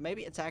shouldn't.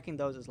 Maybe attacking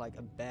those is like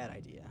a bad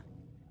idea.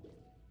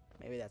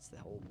 Maybe that's the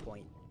whole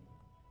point.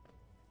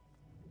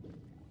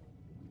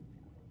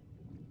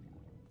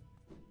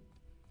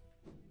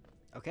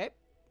 Okay,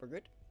 we're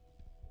good.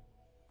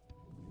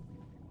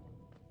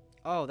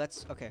 Oh,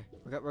 that's okay.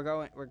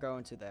 We're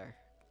going to there.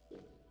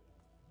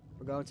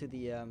 We're going to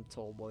the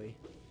tall boy.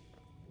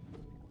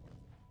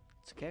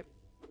 It's okay.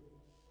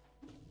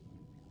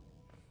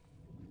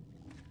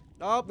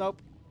 Oh,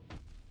 nope.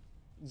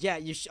 Yeah,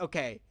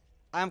 okay.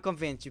 I'm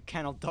convinced you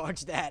cannot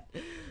dodge that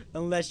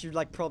unless you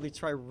like probably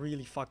try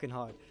really fucking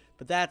hard.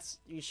 But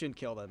you shouldn't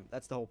kill them.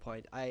 That's the whole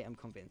point. I am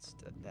convinced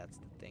that that's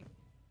the thing.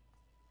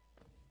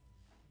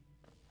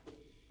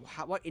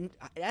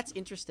 That's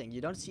interesting.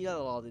 You don't see that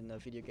a lot in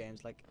video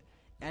games, like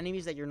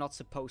enemies that you're not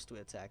supposed to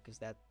attack, because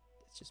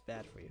it's just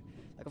bad for you.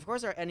 Like, of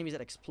course there are enemies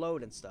that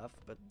explode and stuff,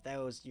 but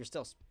those you're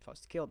still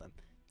supposed to kill them.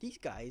 These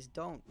guys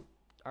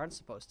aren't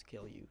supposed to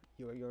kill you.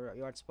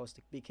 You aren't supposed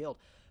to be killed.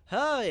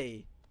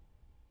 Hey,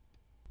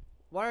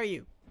 what are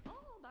you?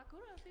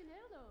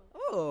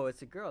 Oh,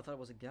 it's a girl. I thought it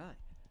was a guy.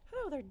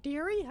 Hello there,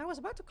 dearie. I was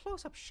about to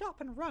close up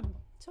shop and run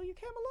until you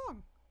came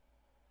along.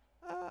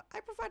 I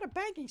provide a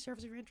banking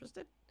service if you're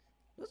interested.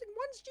 Losing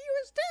one's geo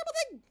is a terrible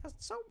thing. That's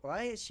so.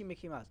 Why is she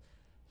Mickey Mouse?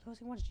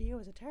 Losing one's geo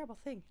is a terrible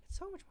thing. It's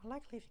so much more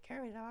likely if you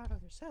carry it out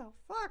of yourself.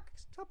 Fuck!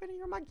 Stop being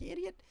your monkey,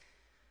 idiot.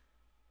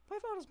 My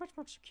phone is much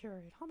more secure.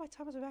 In all my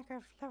time as a banker,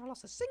 I've never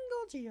lost a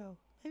single geo.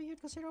 Maybe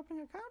you'd consider opening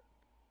an account?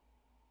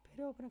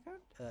 Pay to open an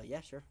account?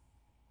 Yeah, sure.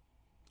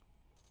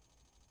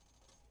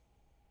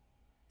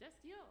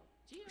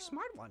 You're a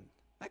smart one.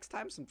 Next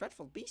time some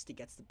dreadful beastie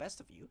gets the best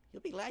of you,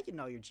 you'll be glad you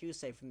know your Jew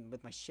safe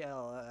with my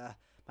shell,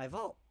 my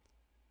vault.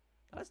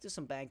 Now let's do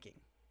some banking.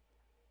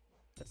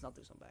 Let's not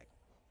do some banking.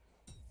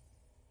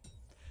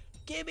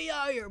 Give me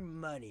all your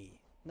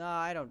money. No,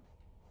 I don't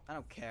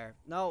care.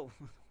 No.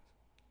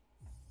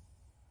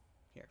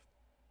 Here.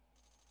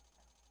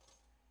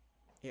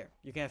 Here,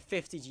 you can have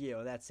 50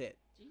 Geo, that's it.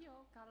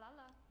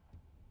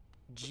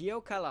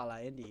 Geo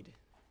Kalala, indeed.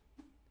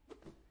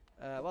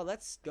 Well,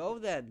 let's go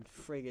then,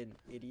 friggin'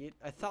 idiot.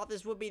 I thought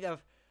this would be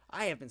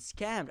I have been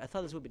scammed. I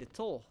thought this would be the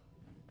toll.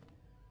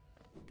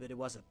 But it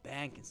was a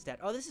bank instead.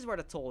 Oh, this is where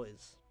the toll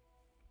is.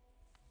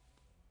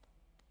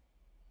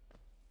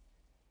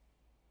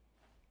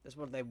 That's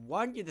what they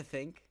want you to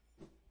think.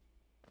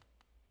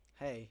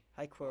 Hey,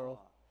 hi Quirrell.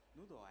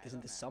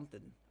 Isn't this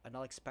something? I'd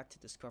not expected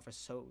to discover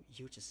so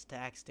huge a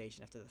stag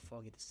station after the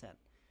foggy descent.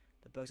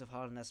 The bugs of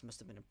Hollandness must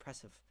have been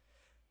impressive.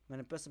 I mean,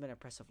 it must have been an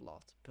impressive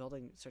lot.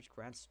 Building such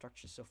grand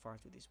structures so far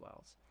through these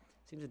wilds.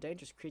 Seems the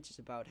dangerous creatures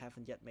about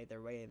haven't yet made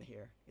their way in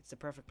here. It's the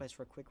perfect place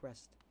for a quick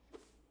rest.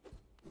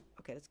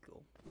 Okay, that's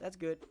cool. That's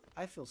good.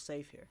 I feel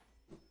safe here.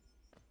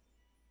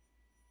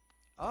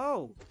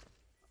 Oh!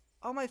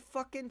 Oh my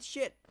fucking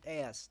shit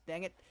ass.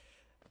 Dang it.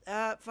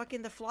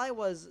 Fucking the fly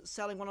was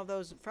selling one of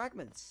those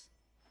fragments.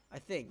 I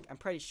think. I'm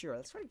pretty sure.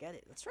 Let's try to get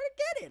it. Let's try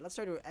to get it. Let's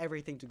try to do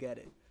everything to get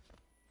it.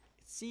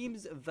 It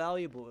seems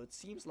valuable. It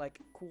seems like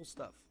cool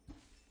stuff.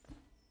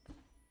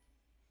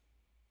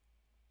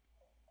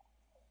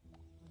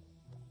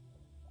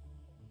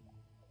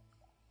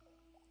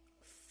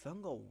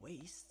 Fungal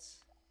wastes?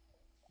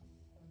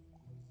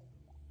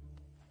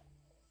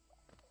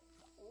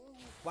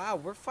 Wow,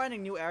 we're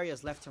finding new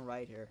areas left and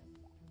right here.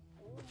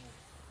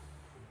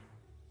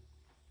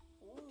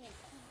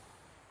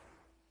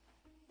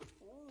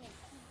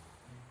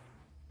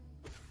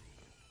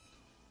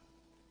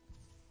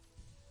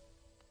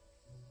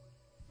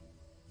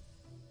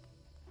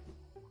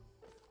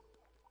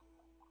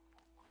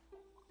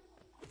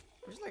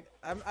 Just like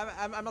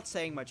I'm not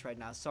saying much right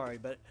now, sorry,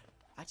 but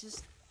I'm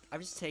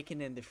just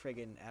taking in the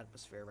friggin'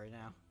 atmosphere right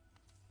now.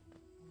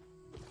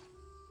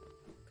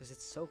 Cause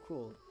it's so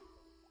cool.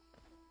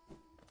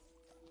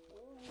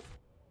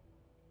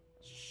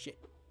 Shit.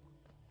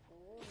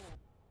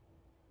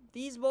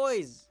 These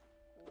boys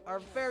are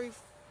very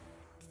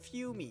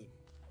fumey.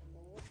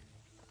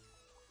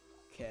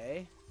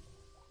 Okay.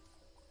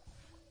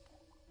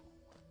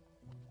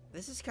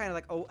 This is kind of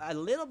like a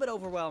little bit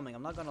overwhelming,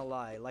 I'm not gonna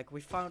lie. Like,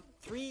 we found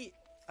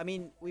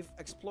we've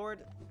explored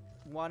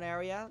one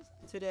area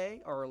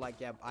today, or like,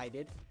 yeah, I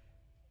did.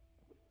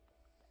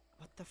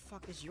 What the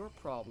fuck is your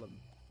problem?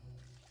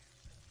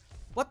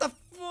 What the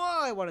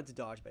fuck? I wanted to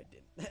dodge, but I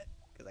didn't.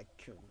 Because I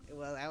couldn't.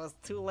 Well, I was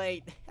too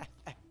late.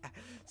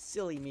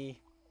 Silly me.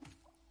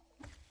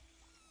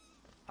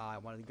 Oh, I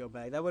wanted to go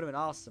back. That would have been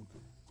awesome.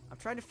 I'm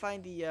trying to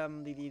find the.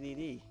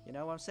 You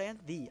know what I'm saying?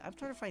 I'm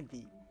trying to find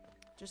the.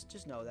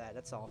 Just know that.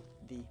 That's all.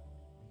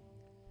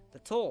 The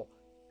toll.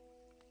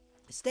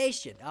 The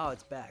station. Oh,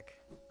 it's back.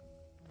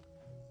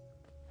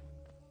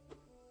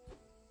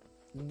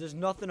 There's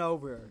nothing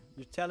over here.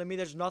 You're telling me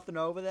there's nothing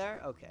over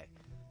there? Okay.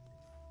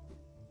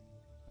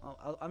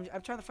 Oh,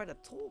 I'm trying to find a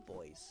toll,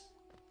 boys.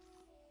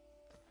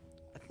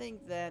 I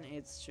think then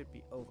it should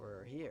be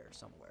over here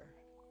somewhere.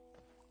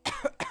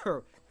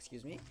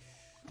 Excuse me.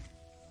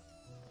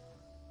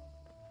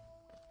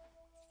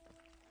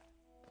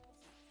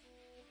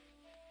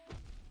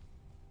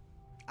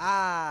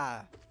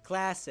 Ah,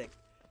 classic.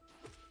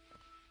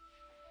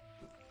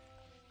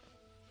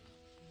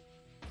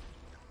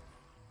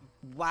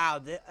 Wow,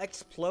 the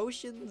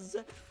explosions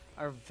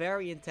are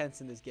very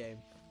intense in this game.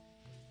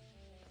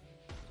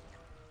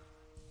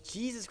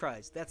 Jesus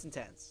Christ, that's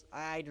intense.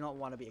 I do not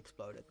want to be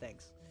exploded.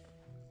 Thanks.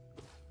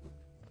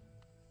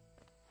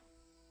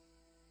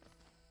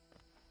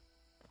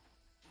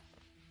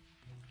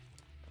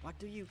 What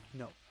do you...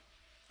 No.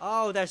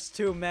 Oh, there's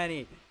too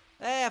many.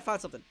 Hey, I found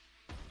something.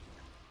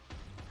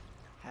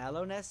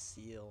 Hallownest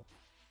seal.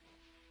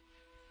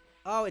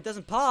 Oh, it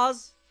doesn't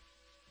pause.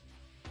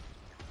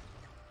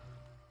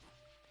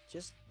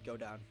 Just go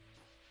down.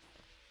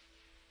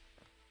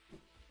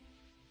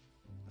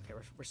 Okay,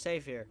 we're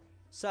safe here.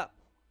 Sup?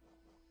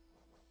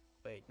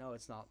 Wait, no,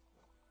 it's not.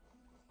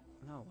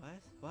 No, what?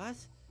 What?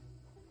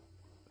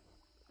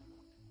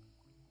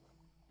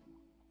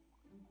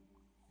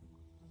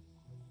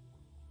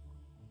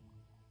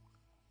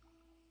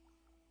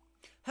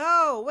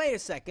 Oh, wait a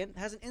second. It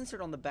has an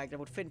insert on the back that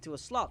would fit into a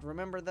slot.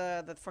 Remember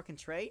the fucking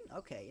train?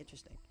 Okay,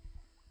 interesting.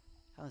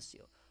 Hallownest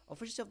seal.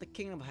 Officials of the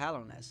Kingdom of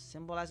Hallownest,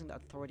 symbolizing the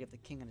authority of the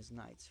king and his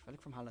knights.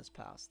 Relic from Hallownest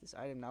past. This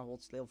item now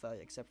holds little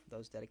value except for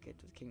those dedicated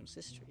to the kingdom's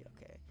history.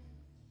 Okay.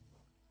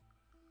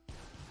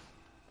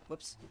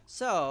 Whoops.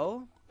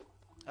 So,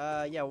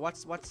 yeah.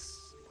 What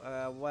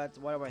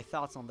are my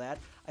thoughts on that?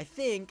 I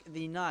think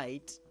the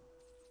knight.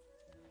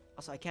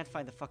 Also, I can't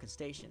find the fucking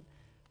station.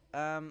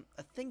 I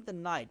think the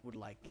knight would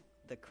like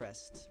the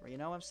crest. You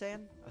know what I'm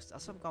saying?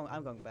 Also,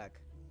 I'm going back.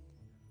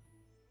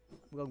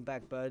 I'm going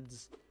back,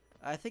 buds.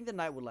 I think the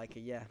knight would like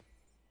it, yeah.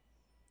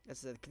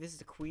 This is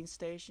the Queen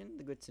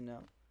Station. Good to know.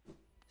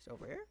 It's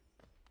over here?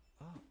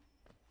 Oh.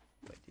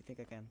 Wait, do you think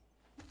I can?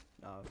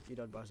 No, you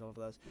don't buzz over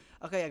those.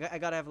 Okay, I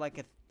gotta have like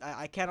a...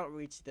 I cannot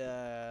reach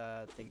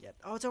the thing yet.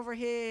 Oh, it's over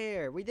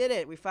here! We did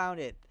it! We found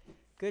it!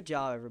 Good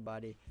job,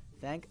 everybody.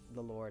 Thank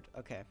the Lord.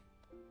 Okay.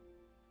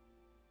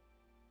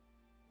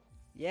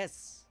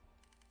 Yes!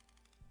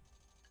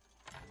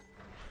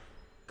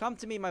 Come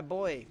to me, my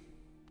boy!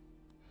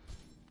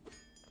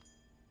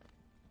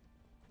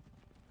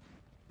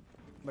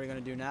 What are you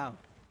gonna do now?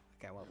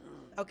 Okay, well...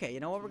 Okay,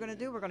 you know what we're gonna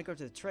do? We're gonna go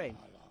to the train.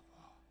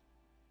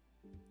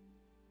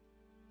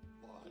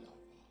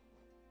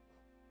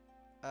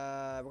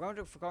 We're going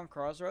to Forgotten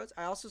Crossroads.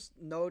 I also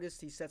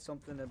noticed he said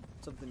something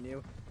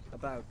new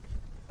about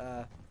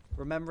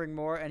remembering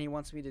more, and he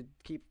wants me to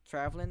keep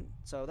traveling.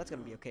 So that's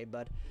gonna be okay,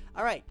 bud.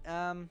 All right.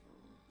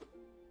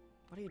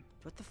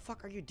 What the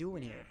fuck are you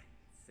doing here?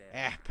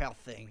 Pal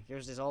thing.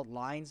 Here's his old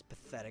lines.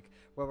 Pathetic.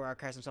 Whoever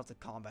archives himself to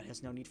combat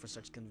has no need for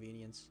such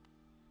convenience.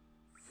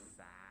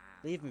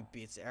 Leave me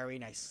be. It's the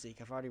arena I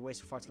seek. I've already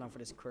wasted far too long for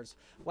this curse.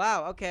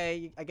 Wow.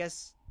 Okay. I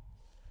guess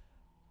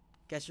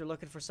you're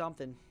looking for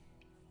something.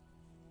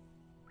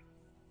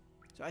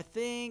 So I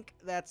think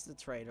that's the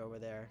train over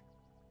there.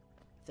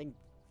 I think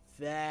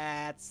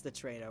that's the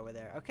train over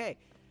there. Okay.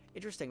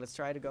 Interesting. Let's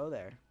try to go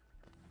there.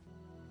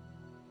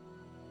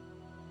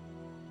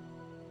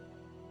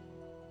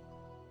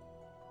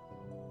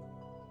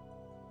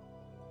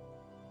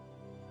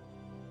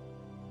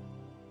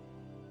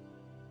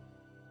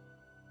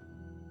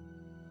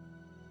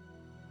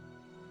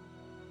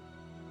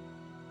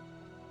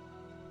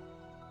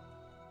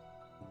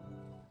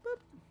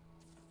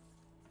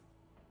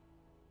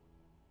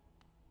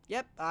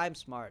 Yep, I'm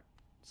smart.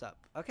 Sup?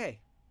 Okay.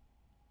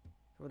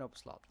 An open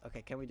slot.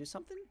 Okay, can we do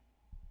something?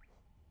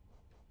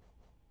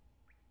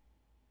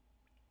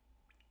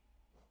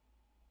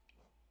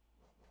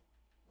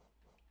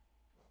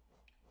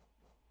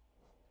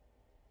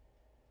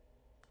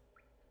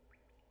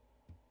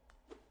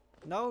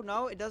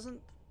 No, it doesn't.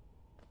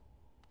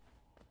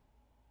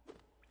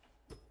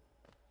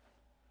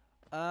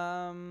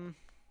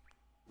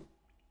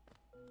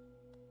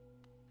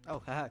 Oh,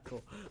 haha,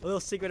 cool. A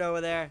little secret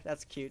over there.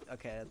 That's cute.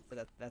 Okay,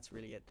 that's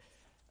really it.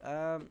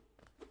 Can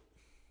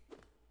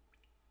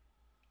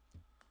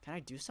I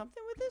do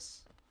something with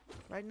this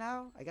right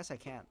now? I guess I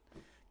can't.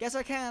 Guess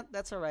I can't.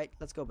 That's all right.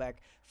 Let's go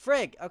back.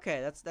 Frig. Okay,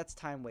 that's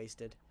time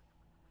wasted.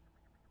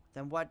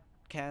 Then what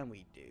can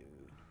we do?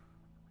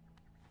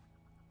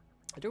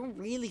 I don't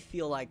really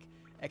feel like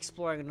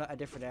exploring a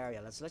different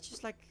area. Let's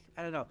just like,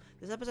 I don't know.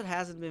 This episode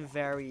hasn't been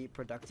very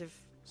productive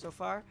so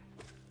far.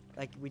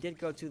 Like, we did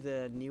go to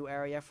the new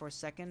area for a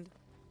second,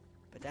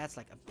 but that's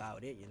like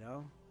about it, you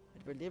know?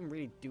 It didn't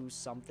really do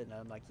something that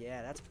I'm like,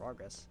 yeah, that's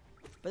progress.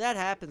 But that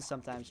happens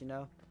sometimes, you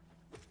know?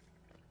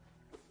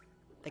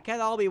 They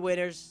can't all be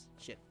winners.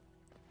 Shit.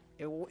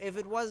 If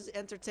it was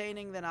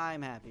entertaining, then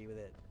I'm happy with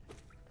it.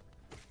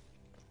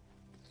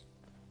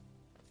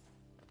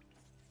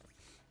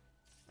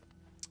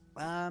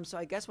 So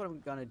I guess what I'm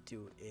gonna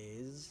do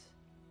is,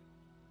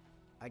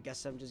 I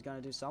guess I'm just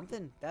gonna do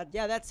something.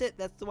 Yeah, that's it.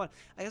 That's the one.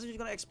 I guess I'm just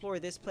gonna explore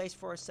this place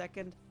for a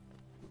second,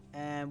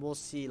 and we'll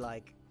see.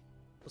 Like,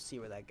 we'll see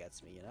where that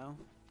gets me. You know,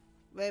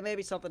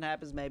 maybe something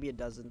happens. Maybe it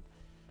doesn't.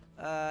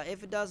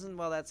 If it doesn't,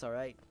 well, that's all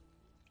right.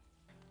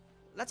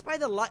 Let's buy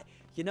the light.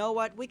 You know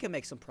what? We can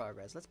make some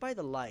progress. Let's buy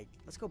the light.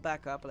 Let's go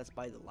back up and let's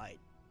buy the light.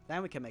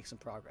 Then we can make some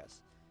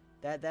progress.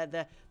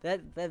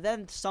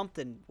 Then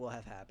something will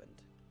have happened.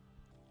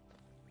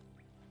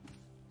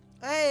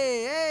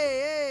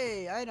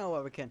 Hey! I know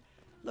what we can.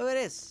 Look at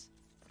this.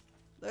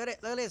 Look at it.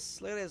 Look at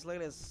this. Look at this. Look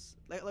at this.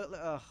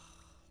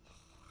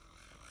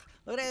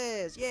 Look at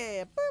this.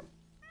 Yeah. Boop.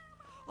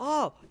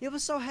 Oh, he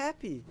was so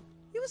happy.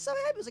 He was so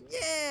happy. He was like,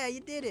 yeah, you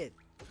did it.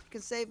 You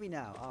can save me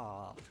now.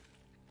 Oh.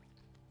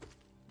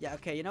 Yeah,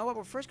 okay, you know what?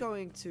 We're first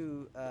going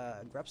to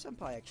grab some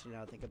pie, actually,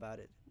 now I think about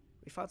it.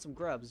 We found some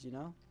grubs, you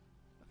know?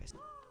 Okay.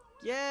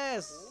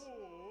 Yes!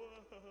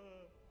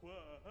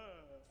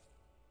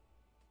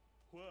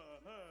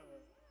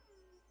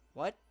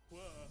 What?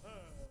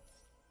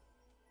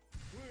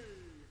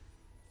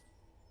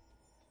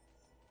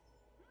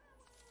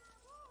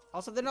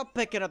 Also, they're not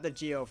picking up the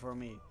geo for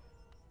me.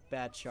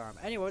 Bad charm.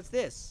 Anyway, what's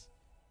this?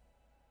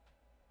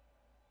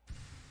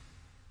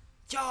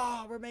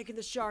 Yeah, we're making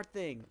the shard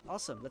thing.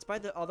 Awesome. Let's buy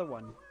the other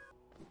one.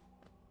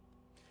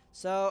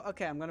 So,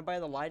 okay, I'm gonna buy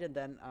the light and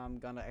then I'm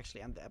gonna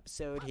actually end the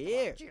episode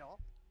here.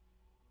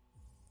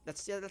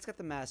 Let's get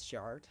the mass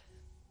shard.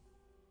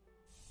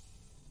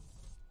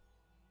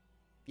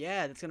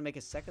 Yeah, that's gonna make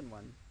a second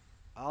one.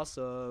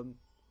 Awesome.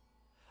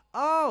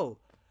 Oh!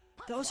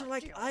 Those are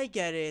like, I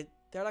get it.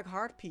 They're like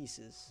heart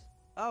pieces.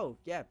 Oh,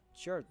 yeah,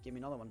 sure. Give me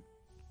another one.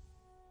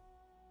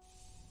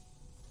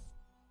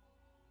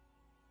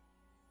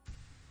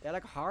 They're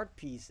like heart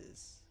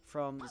pieces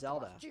from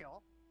Zelda.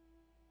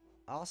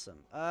 Awesome.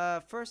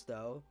 First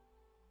though.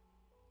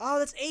 Oh,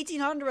 that's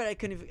 1800. I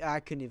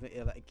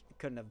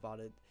couldn't have bought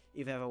it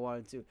even if I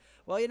wanted to.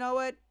 Well, you know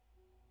what?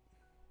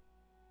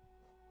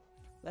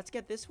 Let's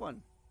get this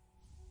one.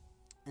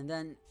 And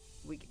then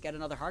we could get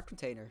another heart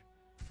container.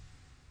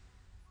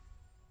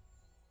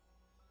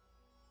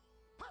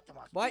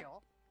 What?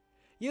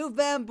 You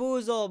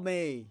bamboozled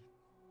me.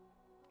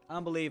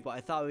 Unbelievable.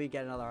 I thought we'd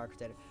get another heart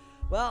container.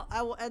 Well,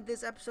 I will end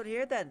this episode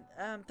here then.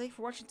 Thank you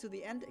for watching to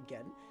the end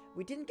again.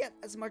 We didn't get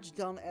as much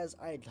done as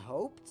I'd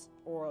hoped,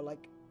 or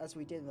like as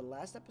we did in the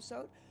last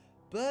episode,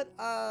 but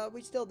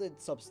we still did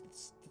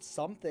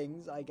some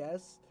things, I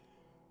guess.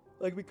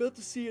 Like we got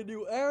to see a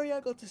new area,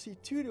 got to see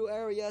 2 new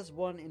areas,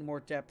 one in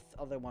more depth,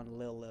 other one a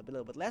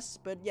little bit less.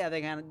 But yeah,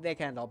 they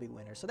can't all be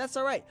winners, so that's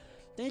all right.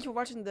 Thanks for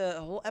watching the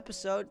whole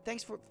episode.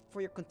 Thanks for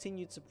your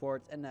continued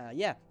support, and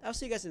yeah, I'll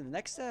see you guys in the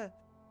next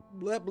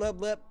blip blip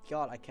blip.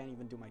 God, I can't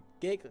even do my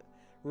gig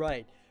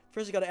right.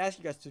 First, I gotta ask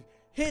you guys to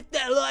hit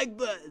that like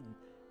button,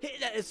 hit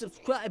that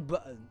subscribe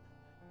button,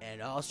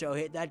 and also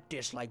hit that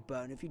dislike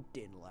button if you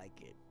didn't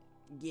like it.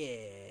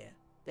 Yeah,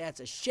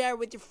 that's a share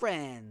with your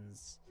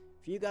friends.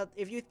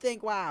 If you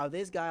think, wow,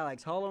 this guy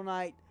likes Hollow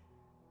Knight,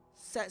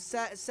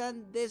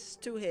 send this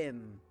to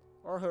him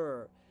or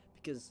her,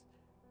 because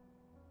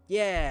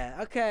yeah,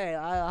 okay.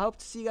 I hope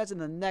to see you guys in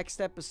the next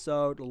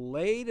episode.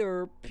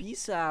 Later,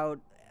 peace out.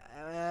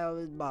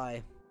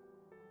 Bye.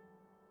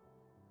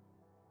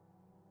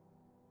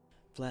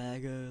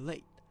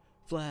 Flagellate,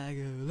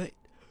 Flagellate,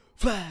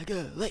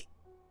 Flagellate.